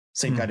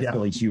 same kind of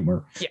silly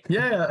humor.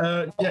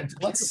 Yeah.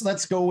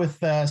 Let's go with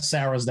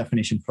Sarah's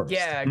definition first.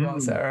 Yeah, go on,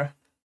 Sarah.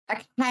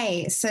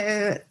 Okay,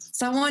 so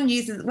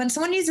when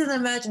someone uses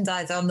an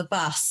emergendizer on the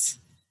bus,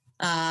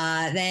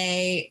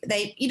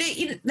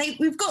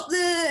 we've got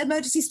the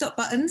emergency stop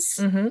buttons.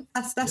 Mm-hmm.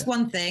 That's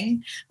one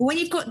thing. But when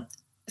you've got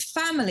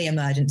family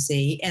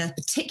emergency in a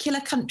particular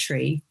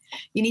country,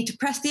 you need to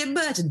press the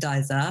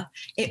emergendizer.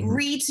 It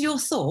reads your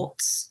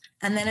thoughts,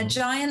 and then a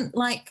giant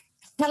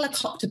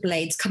helicopter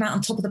blades come out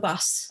on top of the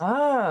bus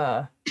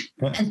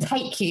and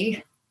take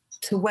you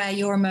to where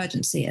your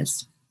emergency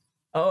is.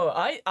 Oh,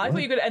 I thought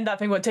you were going to end that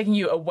thing by taking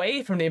you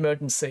away from the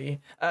emergency.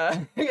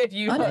 If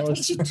you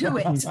takes you to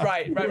it.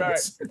 Right.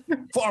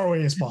 Far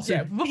away as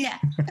possible. Yeah.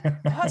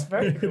 That's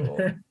very cool.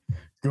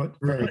 Good.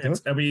 Very good.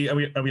 And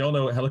we all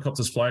know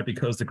helicopters fly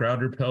because the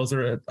ground repels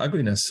their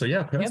ugliness. So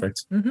yeah,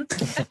 perfect. Yep.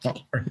 Mm-hmm.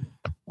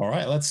 All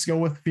right, let's go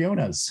with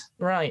Fiona's.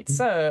 Right.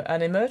 So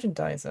an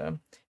emergendizer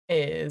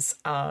is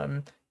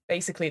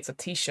basically it's a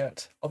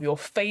t-shirt of your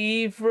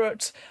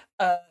favorite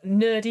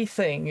nerdy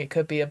thing. It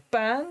could be a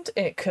band,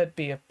 it could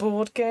be a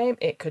board game,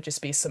 it could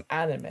just be some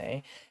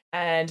anime.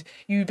 And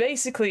you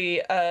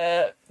basically,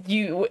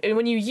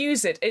 when you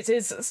use it, it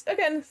is,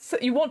 again,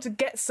 you want to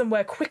get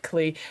somewhere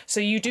quickly. So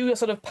you do a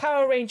sort of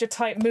Power Ranger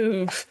type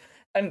move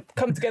and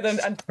come together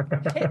and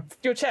hit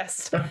your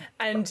chest.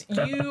 And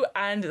you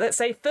and, let's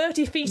say,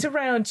 30 feet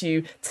around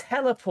you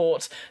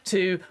teleport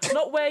to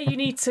not where you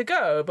need to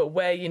go, but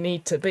where you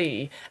need to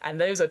be. And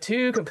those are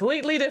two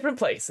completely different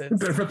places.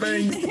 Different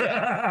things.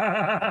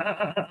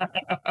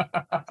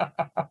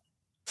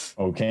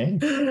 Okay.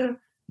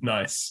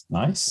 Nice.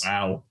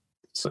 Wow.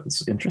 So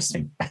it's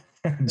interesting.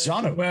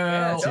 Jono.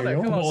 Well, yeah,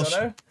 Jono, come on,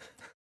 Jono.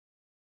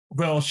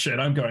 Well, shit,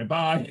 I'm going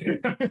bye.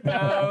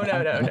 No.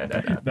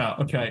 No,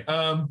 okay.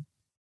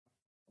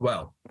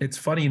 Well, it's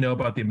funny,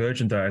 about the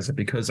emergendizer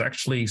because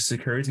actually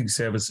security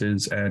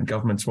services and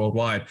governments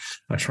worldwide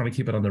are trying to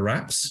keep it under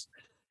wraps.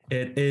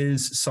 It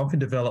is something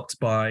developed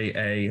by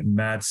a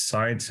mad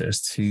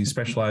scientist who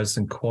specializes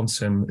in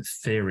quantum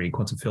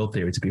field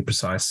theory to be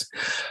precise.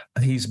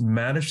 He's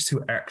managed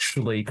to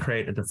actually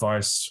create a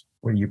device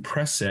when you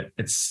press it,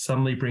 it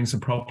suddenly brings some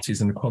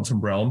properties in the quantum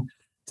realm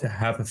to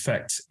have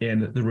effects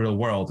in the real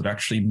world. It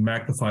actually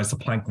magnifies the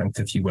Planck length,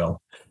 if you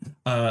will.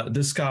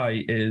 This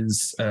guy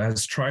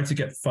has tried to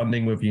get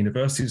funding with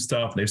university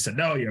stuff. They've said,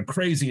 no, you're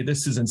crazy.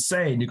 This is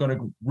insane. You're going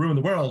to ruin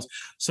the world.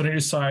 So then he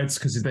decides,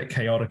 because he's a bit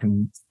chaotic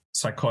and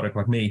psychotic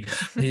like me,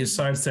 he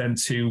decides then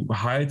to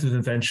hide the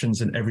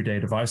inventions in everyday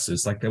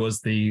devices. Like there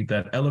was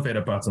that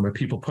elevator button where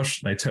people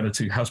push and they turn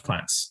into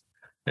houseplants.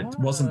 It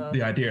wasn't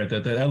the idea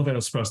that the elevator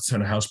was supposed to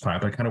turn a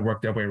houseplant, but it kind of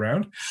worked their way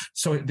around.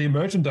 So the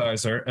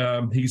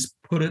emergendizer, he's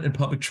put it in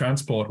public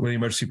transport where the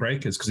emergency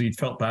brake is because he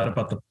felt bad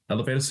about the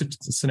elevator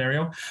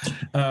scenario.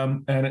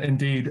 And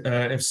indeed,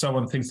 if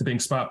someone thinks they're being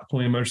smart,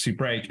 pulling an emergency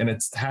brake, and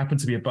it's happened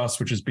to be a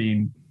bus which has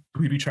been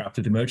booby-trapped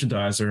at the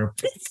emergendizer,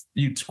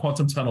 you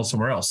quantum tunnel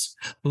somewhere else.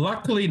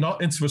 Luckily, not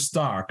into a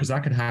star, because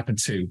that could happen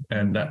too.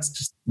 And that's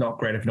just not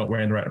great if you're not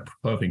wearing the right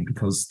clothing,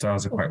 because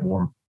stars are quite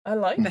warm. I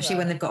like especially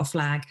when they've got a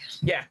flag.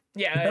 Yeah.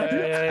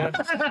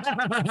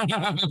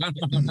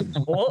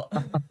 What?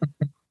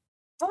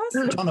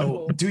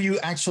 Jono, do you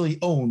actually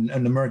own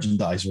an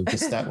emergendizer?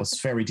 Because that was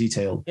very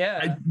detailed.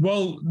 Yeah.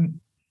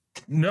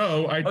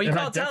 No, you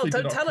can't tell.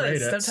 Don't tell us.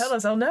 Don't tell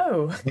us. Oh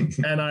no.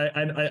 And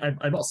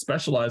I'm not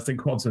specialized in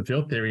quantum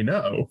field theory.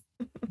 No.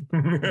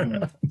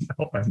 No,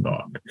 I'm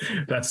not.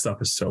 That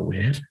stuff is so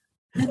weird.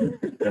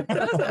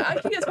 I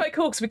think it's quite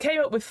cool because we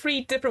came up with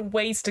 3 different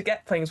ways to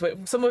get things.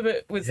 Some of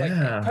it was like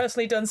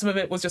personally done, some of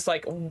it was just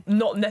like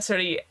not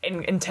necessarily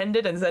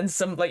intended, and then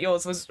some like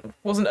yours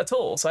wasn't at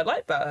all. So I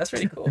like that. That's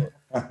really cool.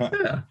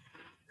 Yeah.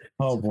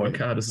 Oh boy!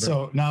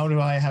 So now do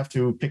I have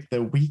to pick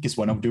the weakest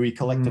one, or do we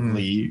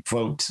collectively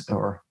vote?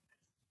 Or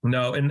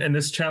no? In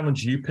this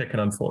challenge, you pick it.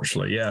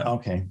 Unfortunately, yeah.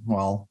 Okay.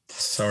 Well,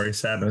 sorry,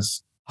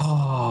 sadness.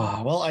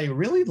 Oh well, I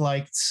really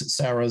liked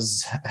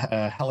Sarah's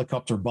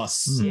helicopter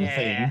bus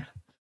thing.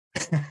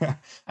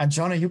 And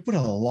Johnny, you put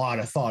a lot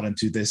of thought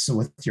into this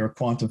with your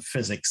quantum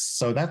physics,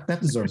 so that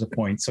deserves a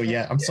point. So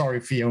yeah, I'm sorry,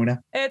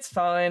 Fiona. It's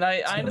fine. I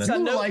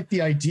understand. I like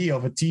the idea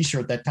of a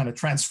T-shirt that kind of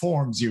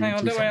transforms you. Hang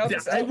on, don't worry,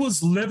 I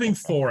was living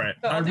for it.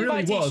 I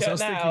really was. I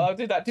was thinking... I'll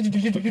do that.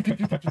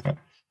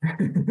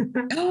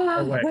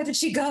 Where did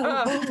she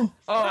go?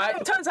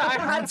 It turns out I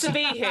had to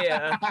be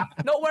here.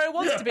 Not where I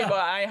wanted to be, but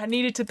I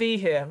needed to be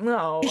here.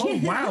 No.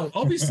 Oh wow!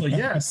 Obviously,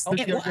 yes.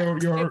 Your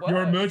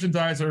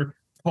emergendizer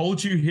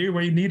told you here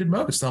where you needed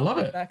most. I love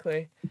it.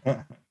 Exactly.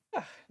 There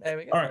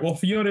we go. All right. Well,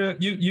 Fiona,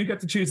 you get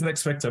to choose the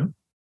next victim.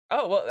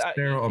 Oh well,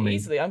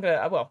 easily. I'm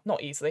gonna.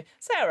 Not easily.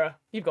 Sarah,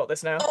 you've got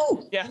this now.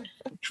 Oh yeah.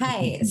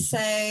 Okay,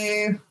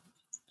 so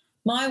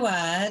my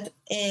word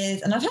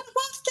is, and I've had a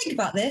while to think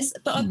about this,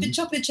 but I've been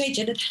chopping and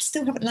changing and I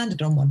still haven't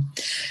landed on one.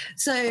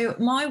 So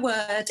my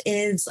word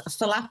is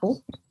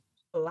falafel.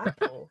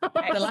 Falafel.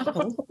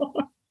 Falafel.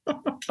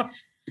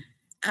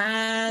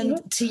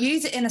 And to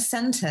use it in a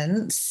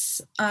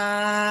sentence, they've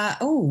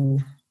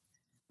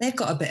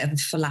got a bit of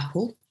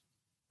falafel.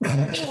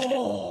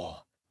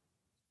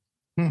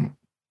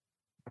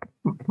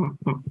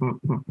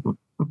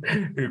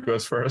 Who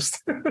goes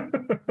first?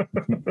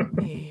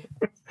 Me.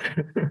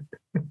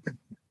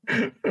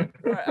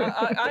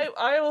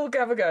 I will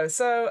have a go.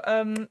 So,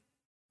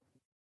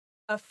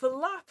 a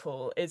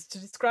falafel is to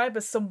describe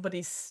as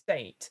somebody's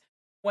state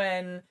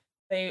when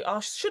they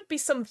should be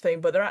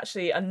something, but they're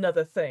actually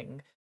another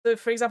thing. So,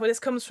 for example, this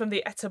comes from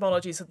the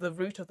etymology, so the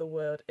root of the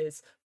word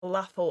is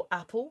falafel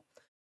apple,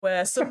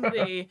 where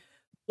somebody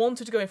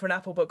wanted to go in for an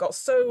apple but got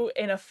so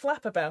in a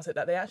flap about it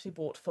that they actually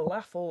bought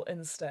falafel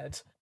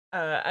instead.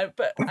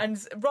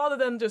 And rather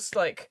than just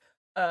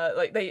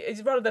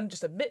rather than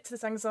just admit to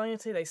this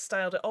anxiety, they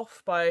styled it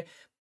off by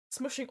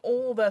smushing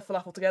all their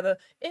falafel together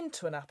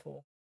into an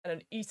apple and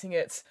then eating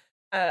it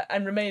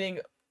and remaining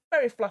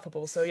very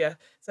flappable. So yeah,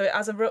 so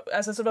as a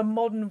sort of a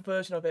modern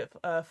version of it,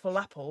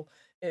 falafel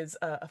is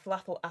a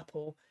falafel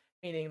apple,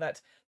 meaning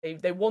that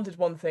they wanted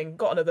one thing,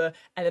 got another,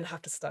 and then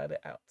have to style it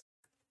out.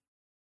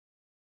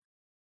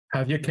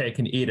 Have your cake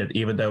and eat it,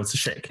 even though it's a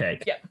shit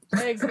cake. Yeah,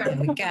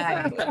 exactly.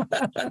 Okay.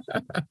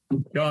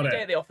 Got it.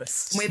 Day at the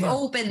office. We've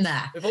all been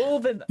there.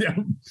 Yeah.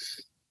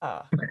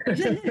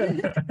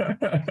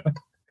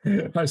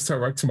 I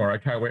start work tomorrow. I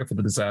can't wait for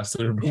the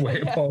disaster to be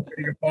waiting upon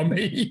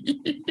me.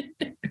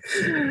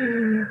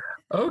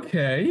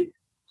 Okay.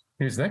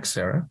 Who's next,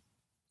 Sarah?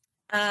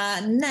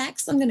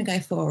 Next, I'm going to go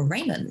for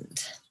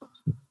Raymond.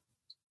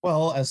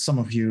 Well, as some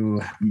of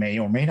you may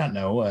or may not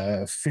know,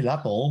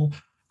 falafel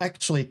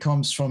actually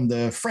comes from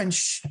the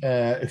French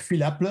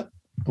filable,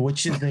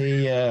 which is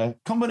a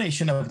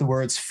combination of the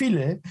words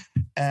filet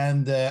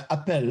and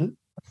appel.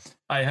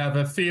 I have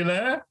a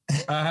filet.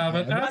 I have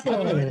an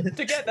apple.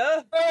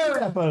 Together.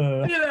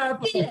 Apple.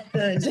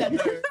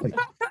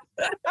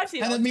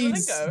 Actually, and it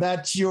means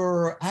that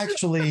you're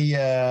actually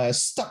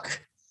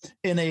stuck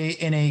in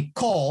a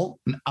call,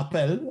 an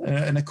appel,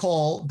 in a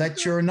call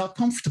that you're not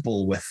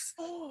comfortable with.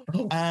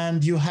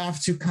 and you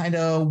have to kind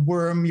of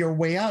worm your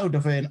way out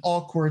of an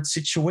awkward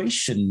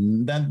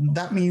situation, then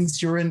that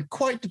means you're in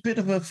quite a bit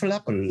of a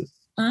falafel.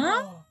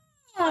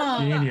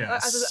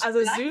 Genius. As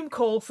a Zoom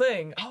call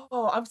thing.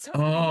 Oh, I'm so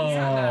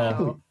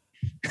now.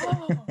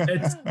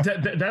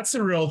 That's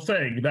a real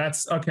thing.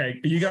 That's okay.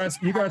 You guys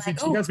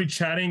be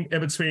chatting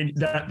in between.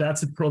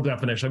 That's a pro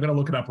definition. I'm gonna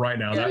look it up right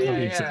now.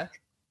 That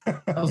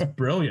was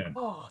brilliant.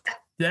 Oh,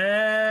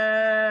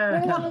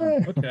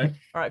 yeah. Okay.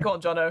 All right, go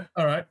on, Jono.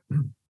 All right.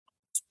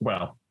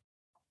 Well,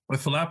 the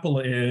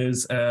falafel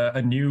is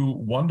a new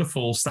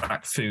wonderful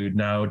snack food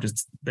now,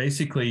 just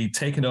basically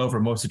taken over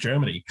most of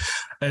Germany.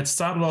 It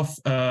started off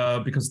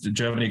because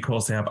Germany, of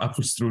course, they have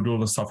Apfelstrudel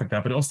and stuff like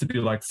that, but also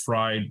do like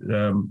fried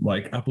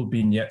like apple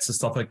vignettes and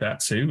stuff like that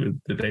too.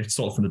 They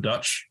stole from the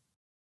Dutch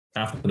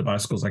after the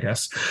bicycles, I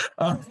guess.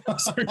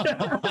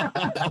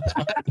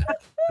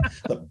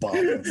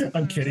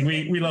 I'm kidding.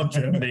 We love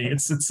Germany.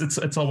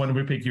 It's all one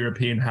big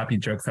European happy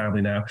joke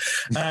family now.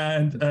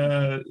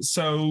 And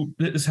so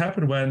this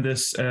happened when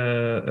this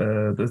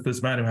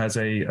man who has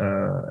a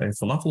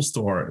falafel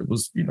store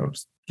was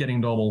getting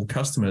normal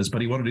customers,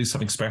 but he wanted to do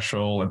something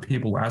special, and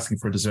people were asking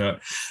for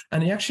dessert,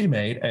 and he actually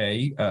made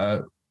a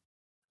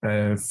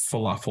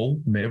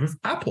falafel made with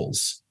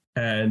apples.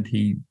 And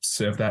he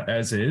served that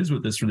as is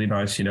with this really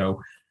nice,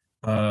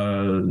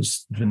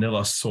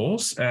 vanilla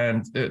sauce,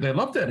 and they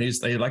loved it. And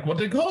they like, what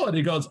do they call it?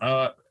 He goes,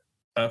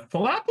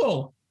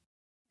 falafel.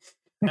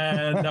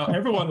 And now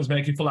everyone is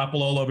making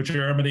falafel all over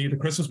Germany. The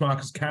Christmas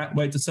markets can't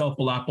wait to sell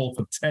falafel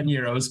for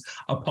 €10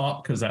 a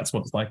pop, because that's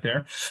what it's like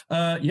there.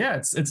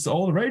 It's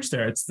all the rage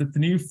there. It's the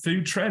new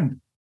food trend.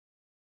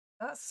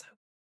 That's so.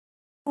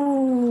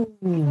 Oh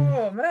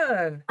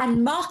man!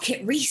 And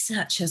market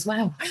research as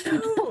well. I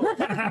know.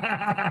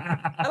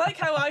 I like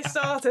how I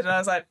started and I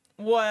was like,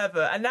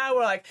 whatever, and now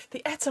we're like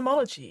the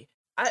etymology.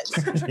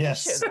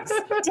 Yes.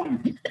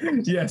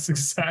 Yes,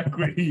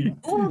 exactly.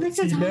 Oh, this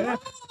is hard.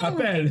 I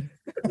bet.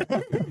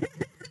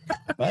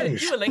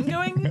 You were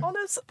lingoing on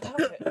us.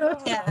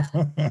 Yeah.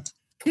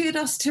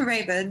 Kudos to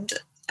Raymond.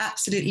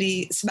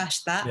 Absolutely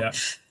smashed that. Yeah.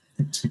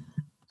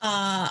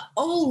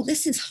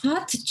 This is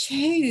hard to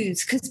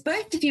choose because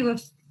both of you are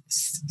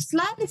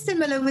slightly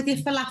similar with your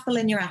falafel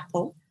and your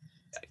apple.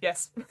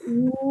 Yes.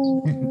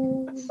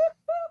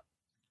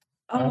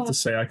 I have to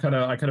say, I kind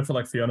of feel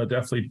like Fiona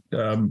definitely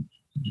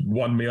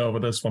won me over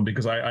this one,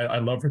 because I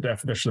love her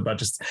definition about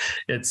just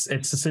it's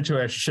a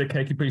situation, shit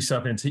cake, you put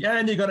yourself into,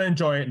 and you're gonna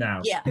enjoy it now.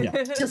 Yeah.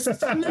 Just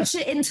smush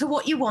it into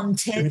what you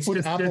wanted. You put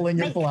an apple in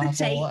your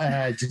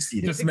falafel, just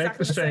eat it. Just make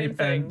the shape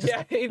and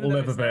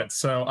live with it.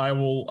 So I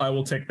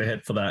will take the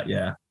hit for that.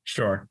 Yeah,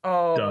 sure.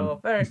 Oh, done.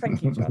 Very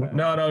thank you, John.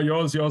 No,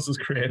 yours is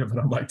creative, and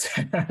I'm like,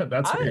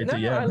 that's great.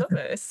 I love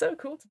it. It's so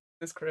cool to be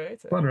this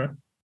creative. Fun, right?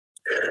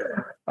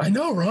 I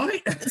know,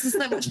 right? This is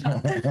so much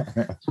fun.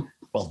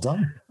 Well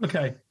done.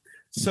 Okay.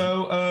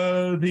 So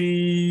I'm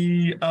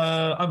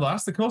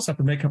last, of course. I have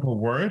to make up a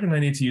word, and I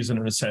need to use it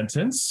in a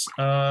sentence.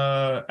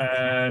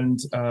 And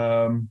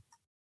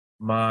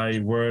my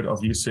word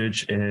of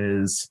usage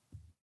is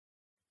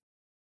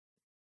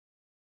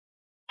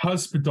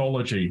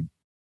husbandology.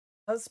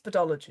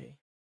 Husbandology.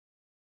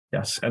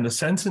 Yes, and the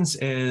sentence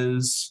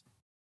is,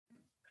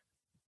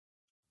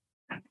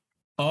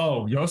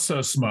 "Oh, you're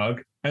so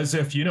smug, as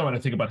if you know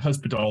anything about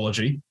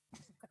husbandology."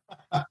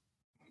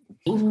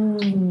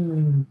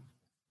 Ooh.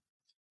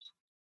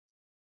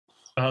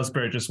 A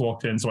husband just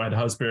walked in, so I had a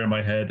husband in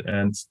my head,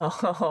 and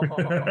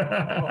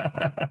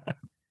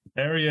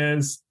there he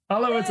is.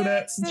 Hello,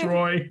 Internet. It's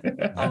Roy.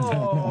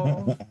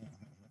 Oh.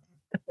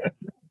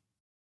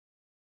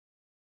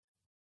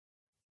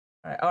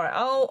 All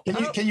right.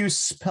 Can you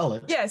spell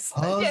it? Yes.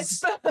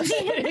 Yes.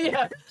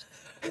 Yeah.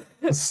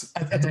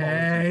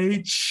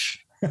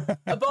 H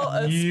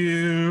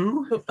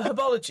U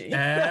Herbology.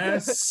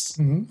 S.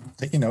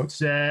 Taking notes.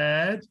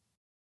 Z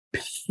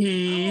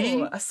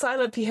P. A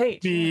silent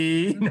PH.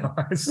 B.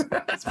 Nice.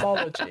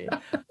 Husbology.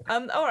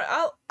 All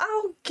right.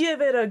 I'll give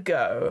it a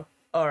go.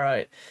 All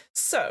right.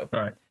 So,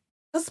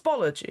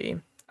 husbology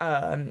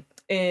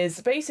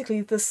is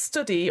basically the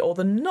study or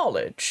the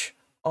knowledge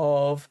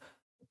of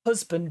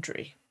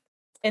husbandry,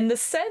 in the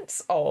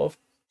sense of,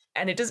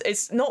 and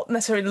it's not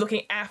necessarily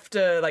looking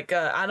after like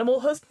animal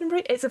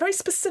husbandry. It's a very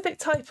specific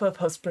type of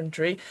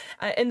husbandry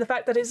in the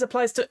fact that it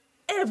applies to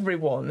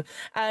everyone,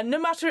 and no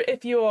matter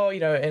if you are,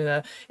 in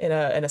a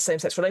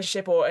same-sex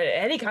relationship or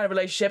any kind of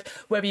relationship,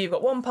 whether you've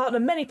got one partner,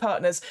 many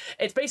partners,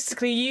 it's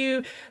basically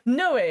you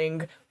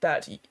knowing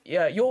that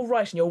you're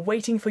right and you're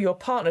waiting for your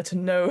partner to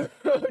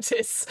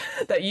notice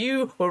that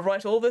you were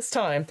right all this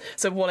time.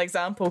 So one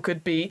example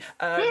could be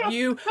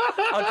you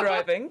are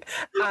driving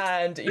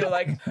and you're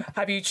like,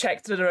 have you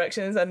checked the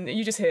directions? And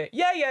you just hear,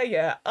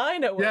 yeah, I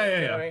know where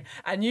I'm going.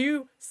 And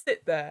you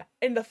sit there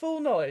in the full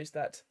knowledge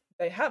that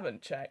they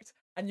haven't checked,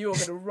 and you're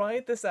going to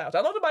ride this out.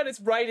 A lot of mine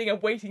is riding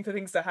and waiting for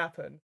things to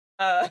happen.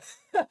 And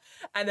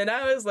then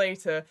hours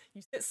later,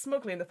 you sit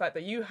smugly in the fact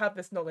that you have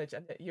this knowledge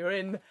and that you're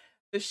in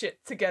the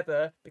shit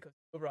together because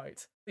you're right.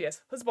 So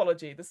yes,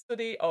 husbology, the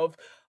study of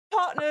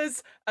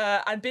partners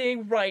and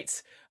being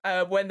right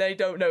when they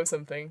don't know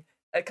something,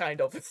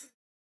 kind of.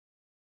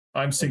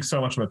 I'm seeing so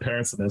much of my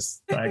parents in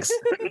this. Thanks.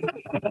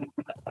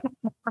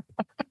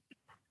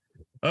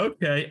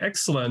 Okay,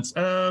 excellent.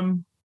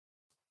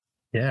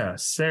 Yeah,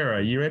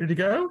 Sarah, you ready to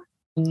go?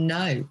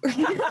 No.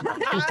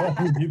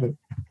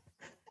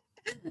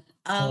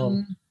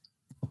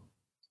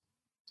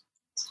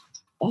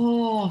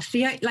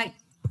 Theo, like,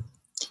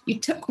 you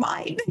took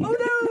mine.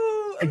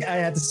 Oh no! I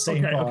had the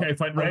same thought. Okay,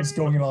 fine. I was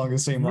going along the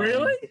same line.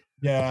 Really?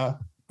 Yeah.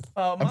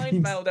 Oh,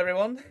 mind meld,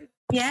 everyone.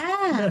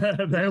 Yeah.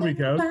 There we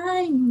go.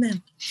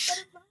 Mind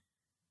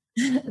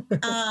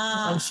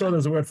I'm sure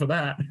there's a word for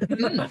that.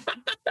 It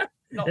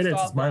is.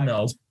 It's mind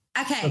meld.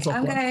 Okay,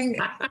 I'm going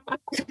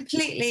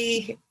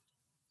completely.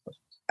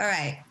 All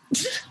right.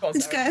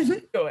 Let's go.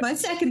 My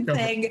second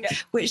thing,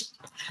 which.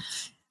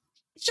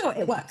 Sure,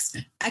 it works.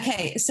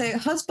 Okay, so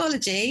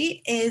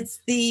Husbology is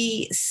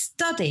the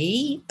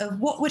study of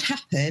what would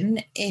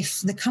happen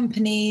if the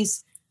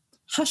companies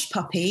Hush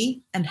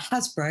Puppy and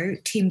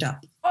Hasbro teamed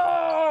up.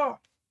 Oh!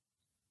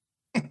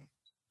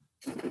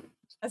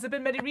 Has there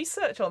been many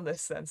research on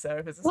this then,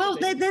 Sarah? Well,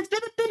 there's been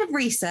a bit of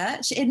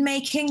research in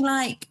making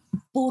like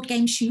board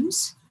game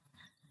shoes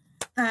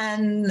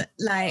and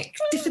like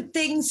different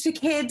things for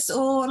kids,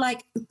 or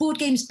like board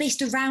games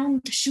based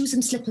around shoes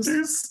and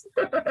slippers.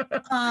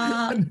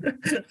 I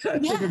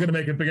think we're going to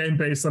make a game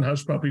based on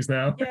Hush Puppies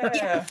now.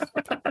 Yeah.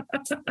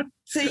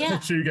 So yeah,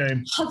 shoe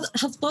game.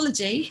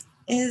 Husbology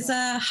is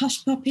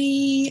Hush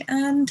Puppy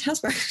and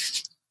Hasbro.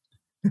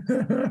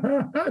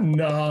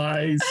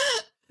 Nice.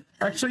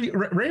 Actually,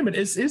 Raymond,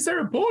 is there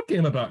a board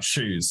game about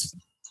shoes?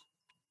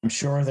 I'm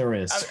sure there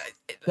is.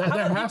 There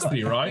has to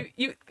be, right?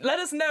 You let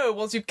us know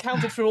once you've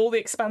counted through all the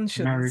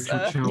expansions.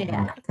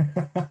 Yeah.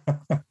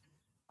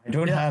 I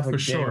don't have a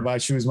game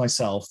about shoes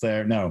myself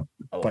there, no.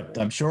 But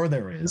I'm sure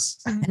there is.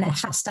 And it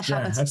has to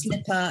have a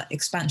slipper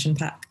expansion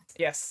pack.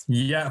 Yes.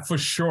 Yeah, for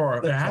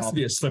sure. There has to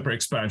be a slipper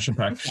expansion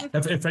pack.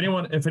 If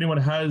anyone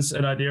has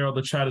an idea on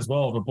the chat as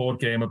well of a board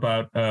game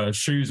about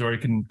shoes, or you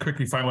can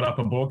quickly find one up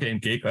on Board Game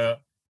Geek,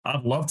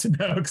 I'd love to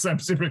know because I'm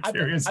super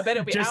curious. I bet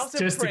it'll be out of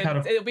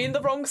print. It'll be in the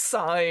wrong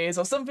size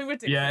or something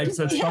ridiculous.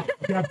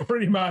 Yeah,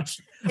 pretty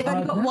much. I've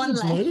only got one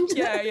left.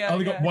 Yeah.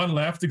 Only got one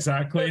left,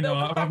 exactly. No,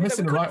 I'm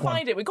missing the right one.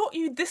 Find it. We got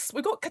you this.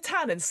 We got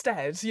Catan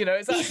instead. You know,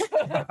 is that?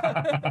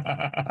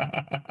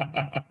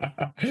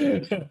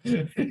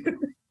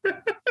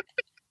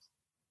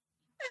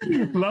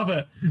 Love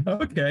it.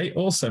 Okay,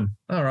 awesome.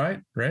 All right,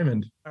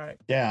 Raymond. All right.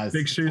 Yeah.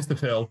 Big shoes to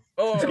fill.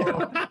 Oh,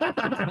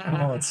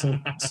 it's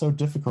so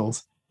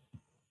difficult.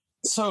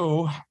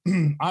 So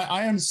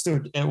I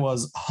understood it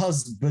was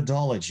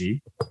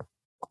husbandology.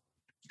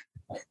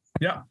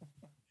 Yeah.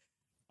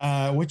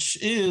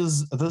 Which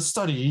is the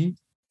study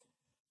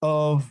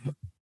of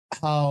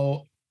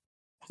how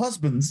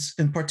husbands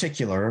in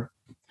particular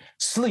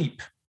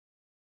sleep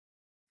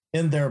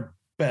in their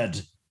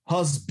bed.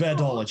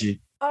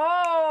 Husbandology. Do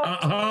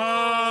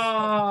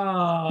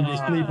they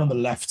sleep on the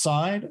left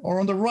side or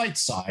on the right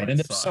side? And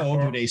if so,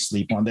 do they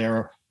sleep on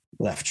their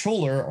left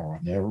shoulder or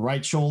on their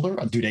right shoulder?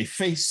 Do they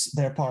face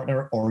their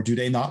partner or do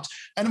they not?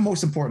 And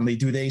most importantly,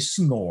 do they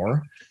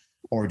snore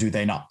or do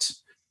they not?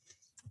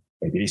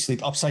 Maybe they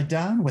sleep upside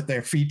down with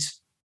their feet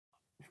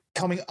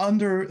coming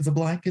under the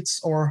blankets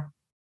or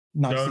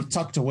nicely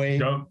tucked away.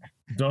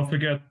 Don't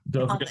forget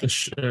the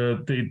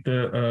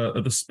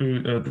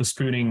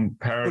spooning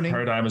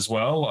paradigm as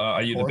well.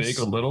 Are you the big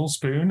or little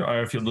spoon?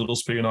 Or if you're little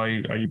spoon, are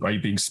you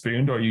being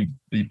spooned? Or are you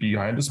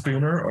behind the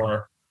spooner?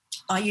 Or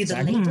are you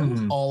the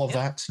ladle? All of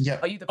that. Yeah.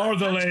 Are you the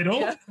ladle?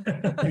 Yeah.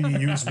 Do you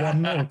use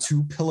one or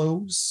two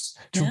pillows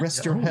to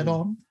rest your head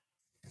on?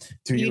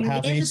 Do you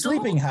have a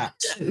sleeping hat?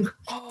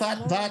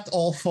 That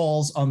all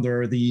falls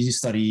under the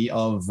study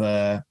of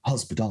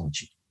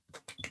husbandology.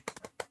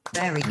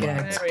 Very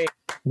good.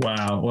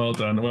 Wow, well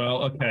done.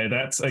 Well, okay,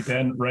 that's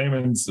again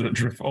Raymond's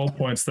all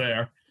points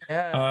there.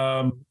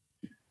 Yeah.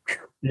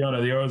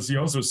 Yours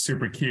was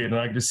super cute, and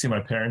I can just see my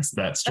parents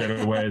that straight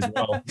away as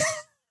well.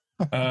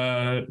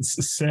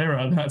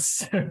 Sarah,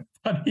 that's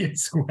funny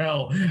as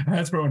well.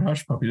 Hasbro and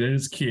Hush Puppy, that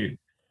is cute.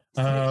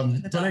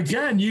 But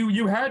again,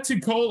 you had to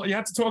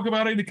talk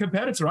about the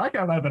competitor. I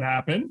can't let that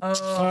happen.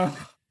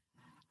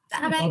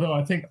 Although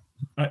I think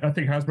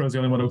Hasbro is the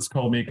only one who's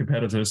called me a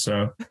competitor,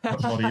 so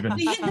not even.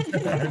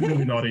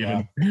 Really not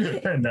even.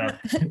 No.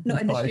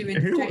 Not in the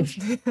shoe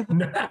industry.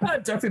 No,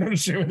 definitely not a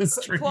shoe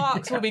industry.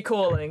 Clarks will be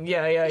calling.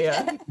 Yeah.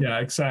 Yeah,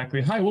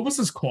 exactly. Hi, what was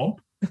this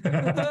clump?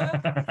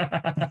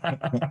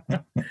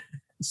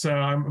 So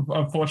I'm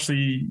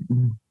unfortunately,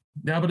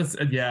 but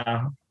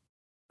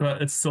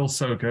it's still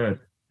so good.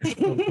 It's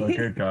still so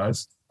good,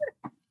 guys.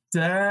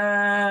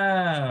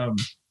 Damn.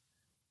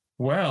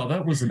 Well,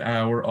 that was an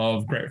hour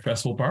of Great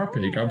Festival Bar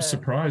Pig. I'm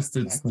surprised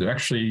it's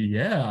actually,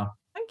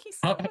 Thank you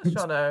so much,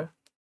 Jono.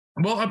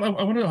 Well, I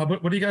want to know,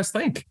 what do you guys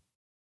think?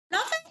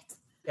 Nothing.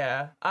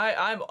 Yeah,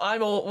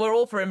 we're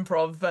all for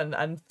improv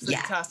and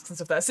tasks and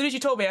stuff there. As soon as you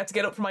told me I had to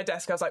get up from my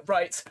desk, I was like,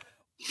 right,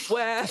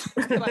 Where?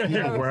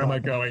 Where am I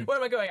going? Where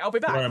am I going? I'll be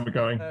back. Where am I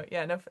going?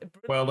 Yeah, no.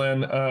 Well,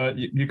 then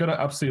you're going to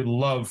absolutely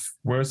love.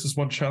 Where's this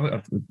one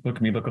challenge? Look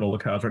at me, look at all the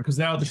cards, right? Because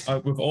now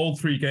with all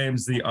three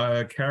games,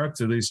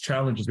 these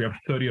challenges, we have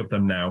 30 of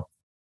them now.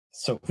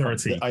 So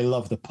 30. I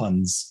love the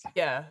puns.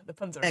 Yeah, the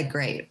puns are. They're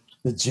great.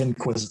 The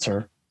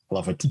Ginquisitor.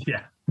 Love it.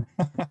 Yeah.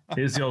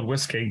 Here's the old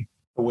Whisking.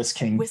 The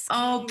Whisking.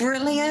 Oh,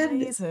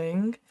 brilliant.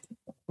 Amazing.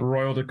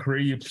 Royal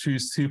decree: you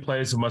choose two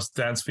players who must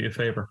dance for your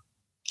favor.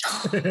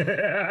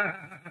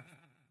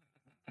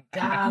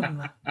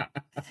 Damn.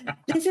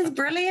 This is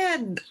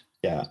brilliant.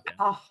 Yeah.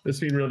 Oh, It's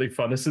been really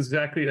fun. This is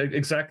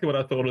exactly what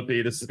I thought it'd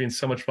be. This has been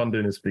so much fun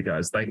doing this for you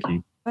guys. Thank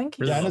you. thank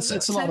you. Yeah, and so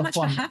it's a much. lot So of much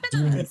for fun having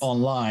doing it us.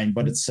 online,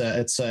 but it's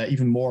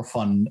even more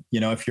fun,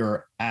 if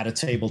you're at a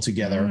table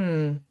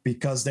together,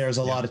 because there's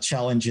a lot of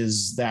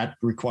challenges that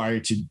require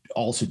you to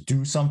also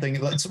do something.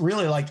 It's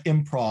really like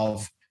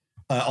improv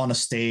on a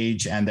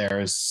stage, and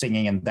there's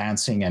singing and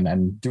dancing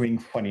and doing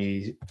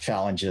funny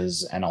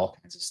challenges and all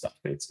kinds of stuff.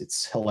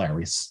 It's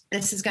hilarious.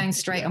 This is going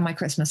straight on my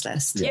Christmas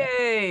list.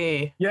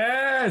 Yay.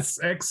 Yes,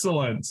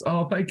 excellent.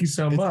 Oh, thank you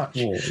so much.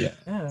 Cool. Yeah.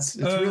 Yeah. It's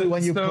really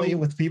when you so- play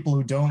with people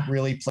who don't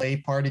really play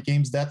party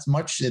games that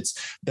much.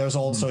 There's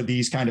also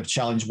these kind of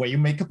challenge where you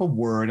make up a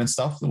word and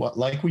stuff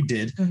like we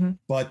did,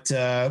 but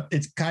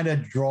it kind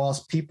of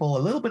draws people a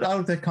little bit out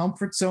of their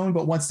comfort zone.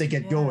 But once they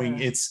get going,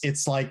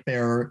 it's like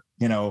they're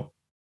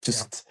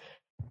just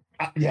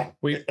a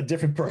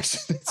different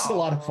person. It's a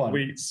lot of fun.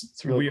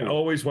 It's really cool.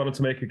 always wanted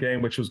to make a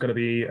game which was going to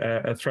be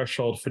a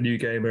threshold for new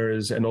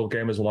gamers and old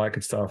gamers alike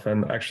and stuff.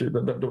 And actually,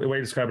 the way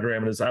you describe it,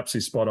 Raymond, is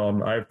absolutely spot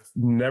on. I've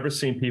never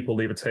seen people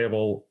leave a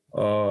table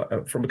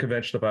from a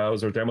convention of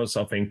ours or demo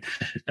something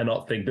and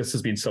not think this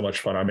has been so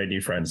much fun. I made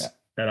new friends.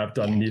 And I've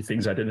done new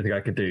things I didn't think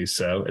I could do.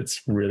 So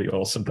it's really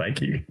awesome. Thank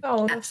you.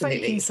 Oh,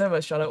 thank you so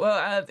much, Charlotte.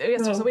 Well,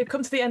 yes, so we've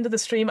come to the end of the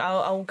stream.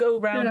 I'll go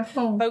round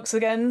folks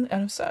again.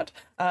 And I'm sad.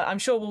 I'm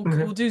sure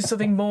we'll do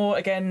something more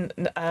again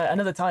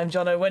another time,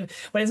 Jono, when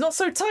it's not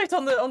so tight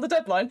on the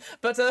deadline.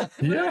 But Thank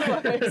you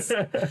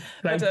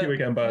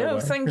again, by the way. No,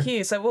 thank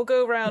you. So we'll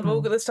go around.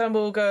 This time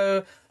we'll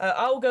go.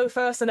 I'll go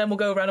first, and then we'll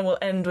go around and we'll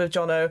end with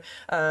Jono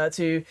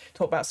to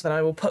talk about stuff. And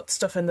I will put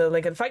stuff in the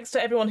link. And thanks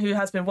to everyone who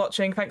has been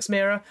watching. Thanks,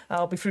 Mira.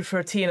 I'll be through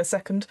for a tea in a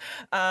second.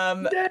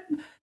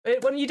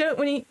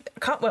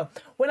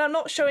 When I'm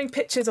not showing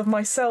pictures of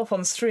myself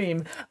on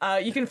stream,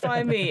 you can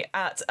find me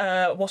at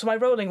What Am I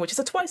Rolling, which is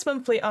a twice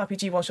monthly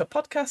RPG one-shot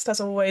podcast. As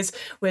always,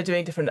 we're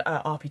doing different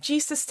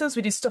RPG systems.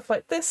 We do stuff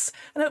like this,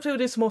 and hopefully we'll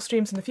do some more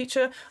streams in the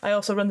future. I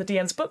also run the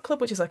DN's Book Club,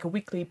 which is like a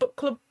weekly book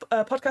club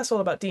podcast all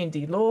about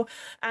D&D lore.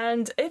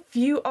 And if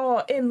you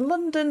are in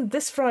London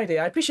this Friday,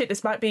 I appreciate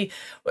this might be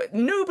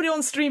nobody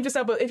on stream just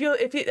now, but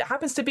if it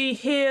happens to be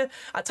here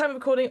at time of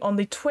recording on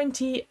the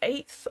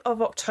 28th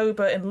of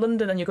October in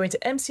London, and you're going to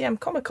MCM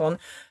Comic Con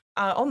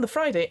on the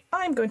Friday,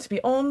 I'm going to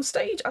be on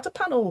stage at a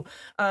panel.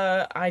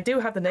 I do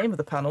have the name of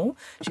the panel.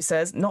 She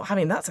says, not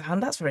having that to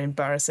hand, that's very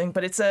embarrassing,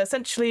 but it's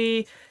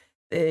essentially...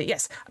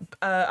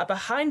 a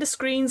behind the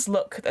screens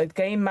look, a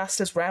Game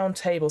Masters round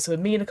table. So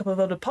me and a couple of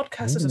other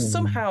podcasters have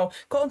somehow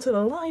got onto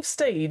the live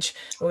stage.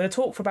 We're going to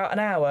talk for about an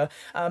hour.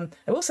 I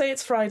will say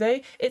it's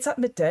Friday. It's at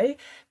midday.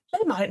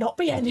 There might not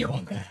be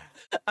anyone there.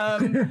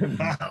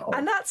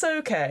 And that's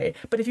okay.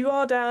 But if you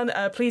are down,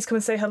 please come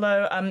and say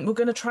hello. We're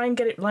going to try and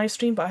get it live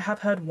streamed, but I have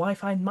heard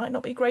Wi-Fi might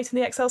not be great in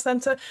the Excel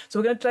Centre, so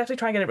we're going to definitely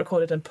try and get it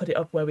recorded and put it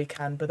up where we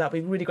can. But that'd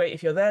be really great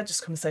if you're there.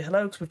 Just come and say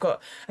hello, because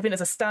I think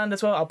there's a stand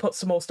as well. I'll put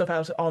some more stuff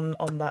out on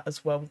that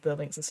as well, with the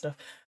links and stuff.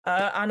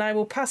 And I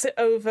will pass it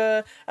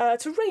over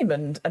to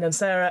Raymond, and then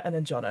Sarah, and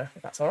then Jono,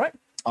 if that's all right.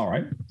 All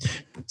right.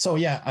 So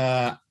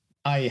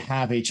I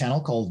have a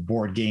channel called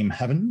Board Game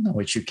Heaven,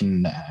 which you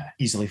can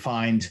easily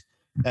find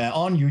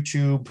on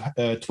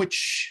YouTube,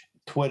 Twitch,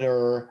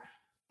 Twitter,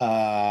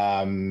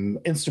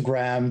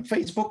 Instagram,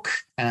 Facebook,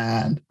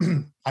 and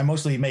I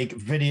mostly make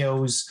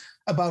videos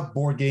about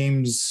board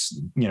games,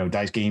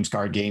 dice games,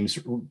 card games,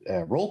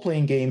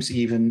 role-playing games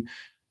even.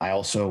 I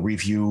also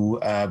review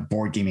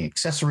board gaming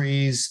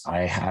accessories. I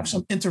have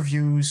some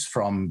interviews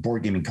from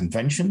board gaming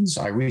conventions.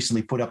 I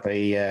recently put up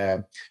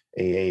a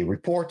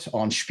report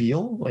on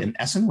Spiel in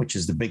Essen, which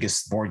is the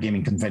biggest board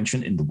gaming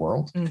convention in the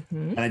world.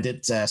 And I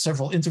did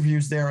several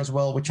interviews there as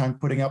well, which I'm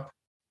putting up,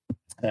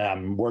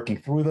 working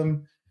through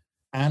them.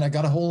 And I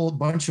got a whole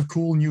bunch of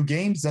cool new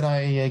games that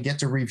I get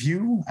to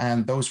review,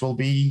 and those will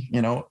be,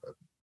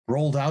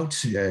 rolled out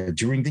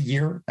during the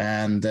year.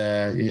 And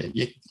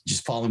you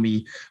just follow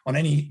me on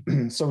any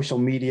social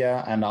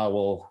media, and I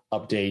will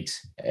update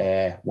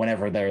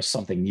whenever there's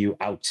something new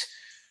out.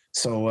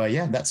 So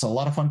that's a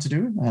lot of fun to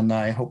do, and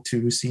I hope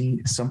to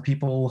see some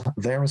people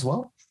there as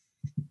well.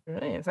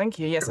 Brilliant, thank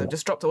you. Yes, cool. I've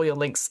just dropped all your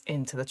links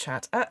into the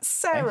chat.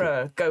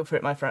 Sarah, go for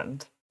it, my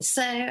friend.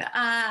 So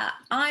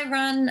I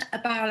run a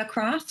Barrel of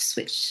Crafts,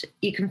 which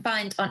you can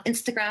find on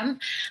Instagram.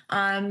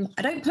 I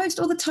don't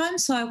post all the time,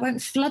 so I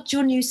won't flood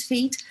your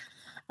newsfeed.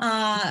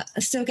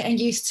 Still getting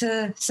used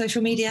to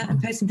social media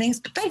and posting things.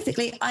 But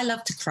basically, I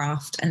love to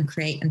craft and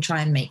create and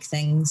try and make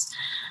things.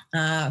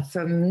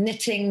 From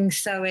knitting,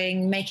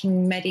 sewing,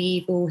 making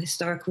medieval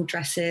historical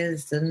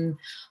dresses and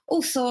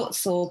all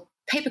sorts, or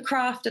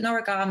papercraft and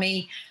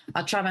origami.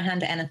 I'll try my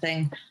hand at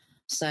anything.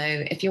 So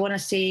if you want to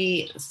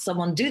see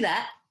someone do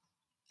that,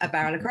 a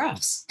barrel of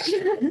crafts.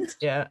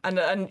 Yeah,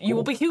 and you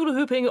will be hula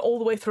hooping all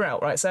the way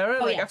throughout, right, Sarah?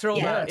 Oh, like yeah. after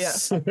all that,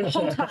 The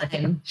whole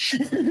time.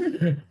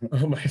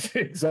 Oh my,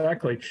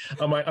 exactly.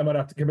 I might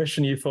have to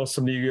commission you for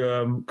some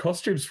new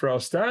costumes for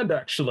our stand,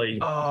 actually.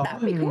 Oh,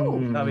 That'd be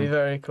cool. That'd be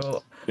very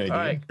cool. Good All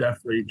idea. right,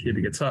 Definitely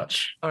keeping in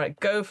touch. all right,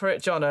 go for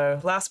it,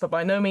 Jono. Last but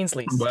by no means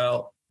least.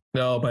 Well,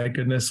 oh my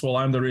goodness. Well,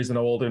 I'm the reason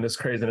I'm all doing this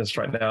craziness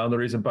right now. I'm the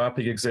reason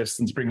Barpig exists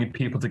and is bringing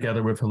people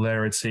together with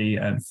hilarity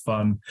and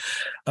fun.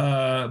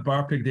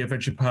 Barpig, the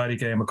Adventure Party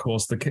game, of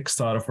course, the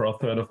Kickstarter for our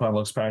third and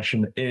final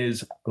expansion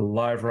is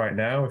live right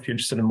now. If you're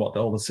interested in what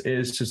all this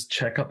is, just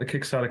check out the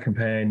Kickstarter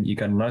campaign. You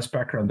got a nice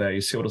background there.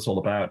 You see what it's all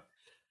about.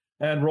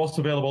 And we're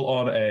also available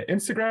on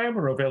Instagram.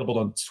 We're available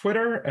on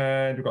Twitter,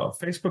 and we've got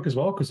Facebook as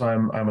well, because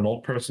I'm an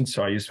old person,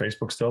 so I use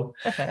Facebook still.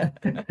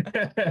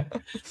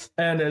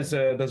 And there's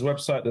a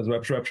website, there's a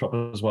web shop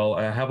as well.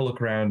 Have a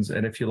look around,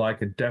 and if you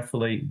like it,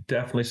 definitely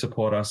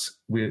support us.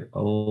 We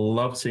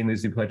love seeing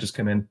these new pledges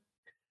come in,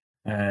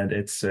 and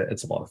it's a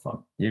lot of fun.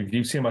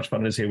 You've seen how much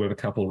fun it is here with a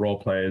couple of role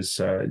players.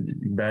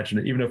 Imagine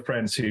it, even if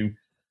friends who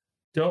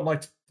don't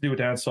like to do a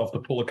dance off to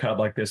pull a card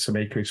like this and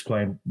make you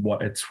explain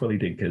what a twilly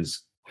dink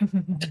is.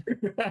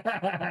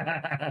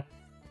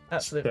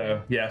 Absolutely.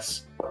 So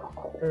yes,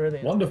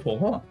 Brilliant. wonderful,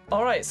 huh?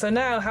 All right, so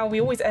now how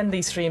we always end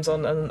these streams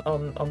on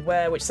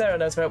Where, which Sarah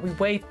knows about, we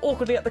wave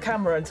awkwardly at the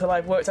camera until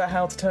I've worked out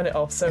how to turn it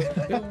off. So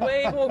we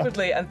wave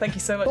awkwardly, and thank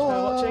you so much for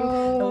watching.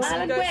 We'll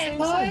see you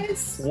guys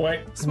soon. Wait,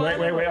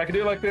 I can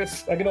do it like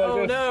this. I can do it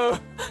like this. No.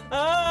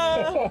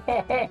 Oh.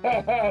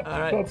 All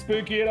right. Not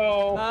spooky at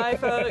all. Bye,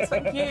 folks.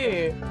 Thank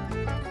you.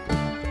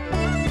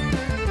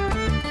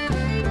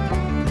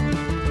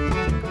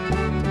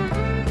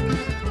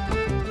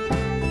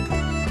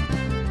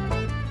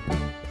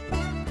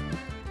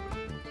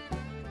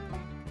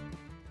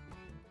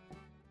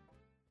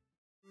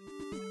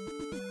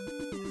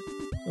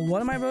 The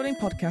What Am I Rolling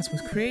podcast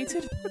was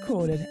created,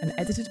 recorded, and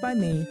edited by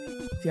me,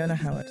 Fiona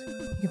Howard.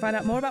 You can find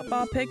out more about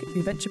Barpig, the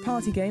Adventure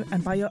Party game,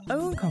 and buy your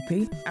own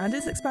copy and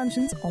its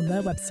expansions on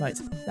their website.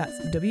 That's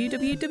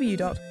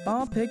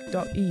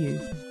www.barpig.eu.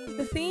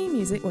 The theme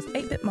music was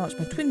 8-Bit March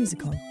by Twin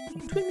Musicon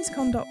on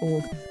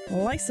twinmusicon.org,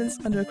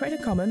 licensed under a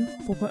Creative Commons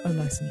 4.0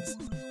 license.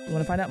 If you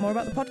want to find out more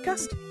about the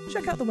podcast?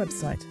 Check out the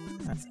website.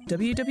 That's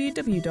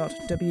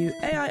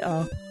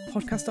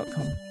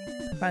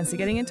www.wairpodcast.com. Fancy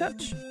getting in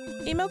touch?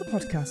 Email the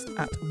podcast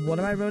at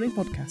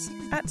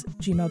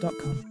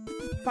whatamirollingpodcast@gmail.com.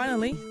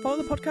 Finally, follow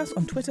the podcast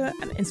on Twitter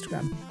and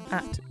Instagram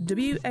at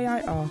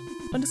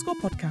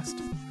WAIR_podcast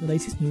for the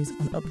latest news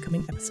on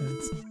upcoming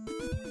episodes.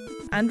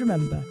 And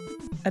remember,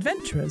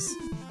 adventurers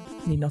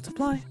need not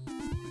apply.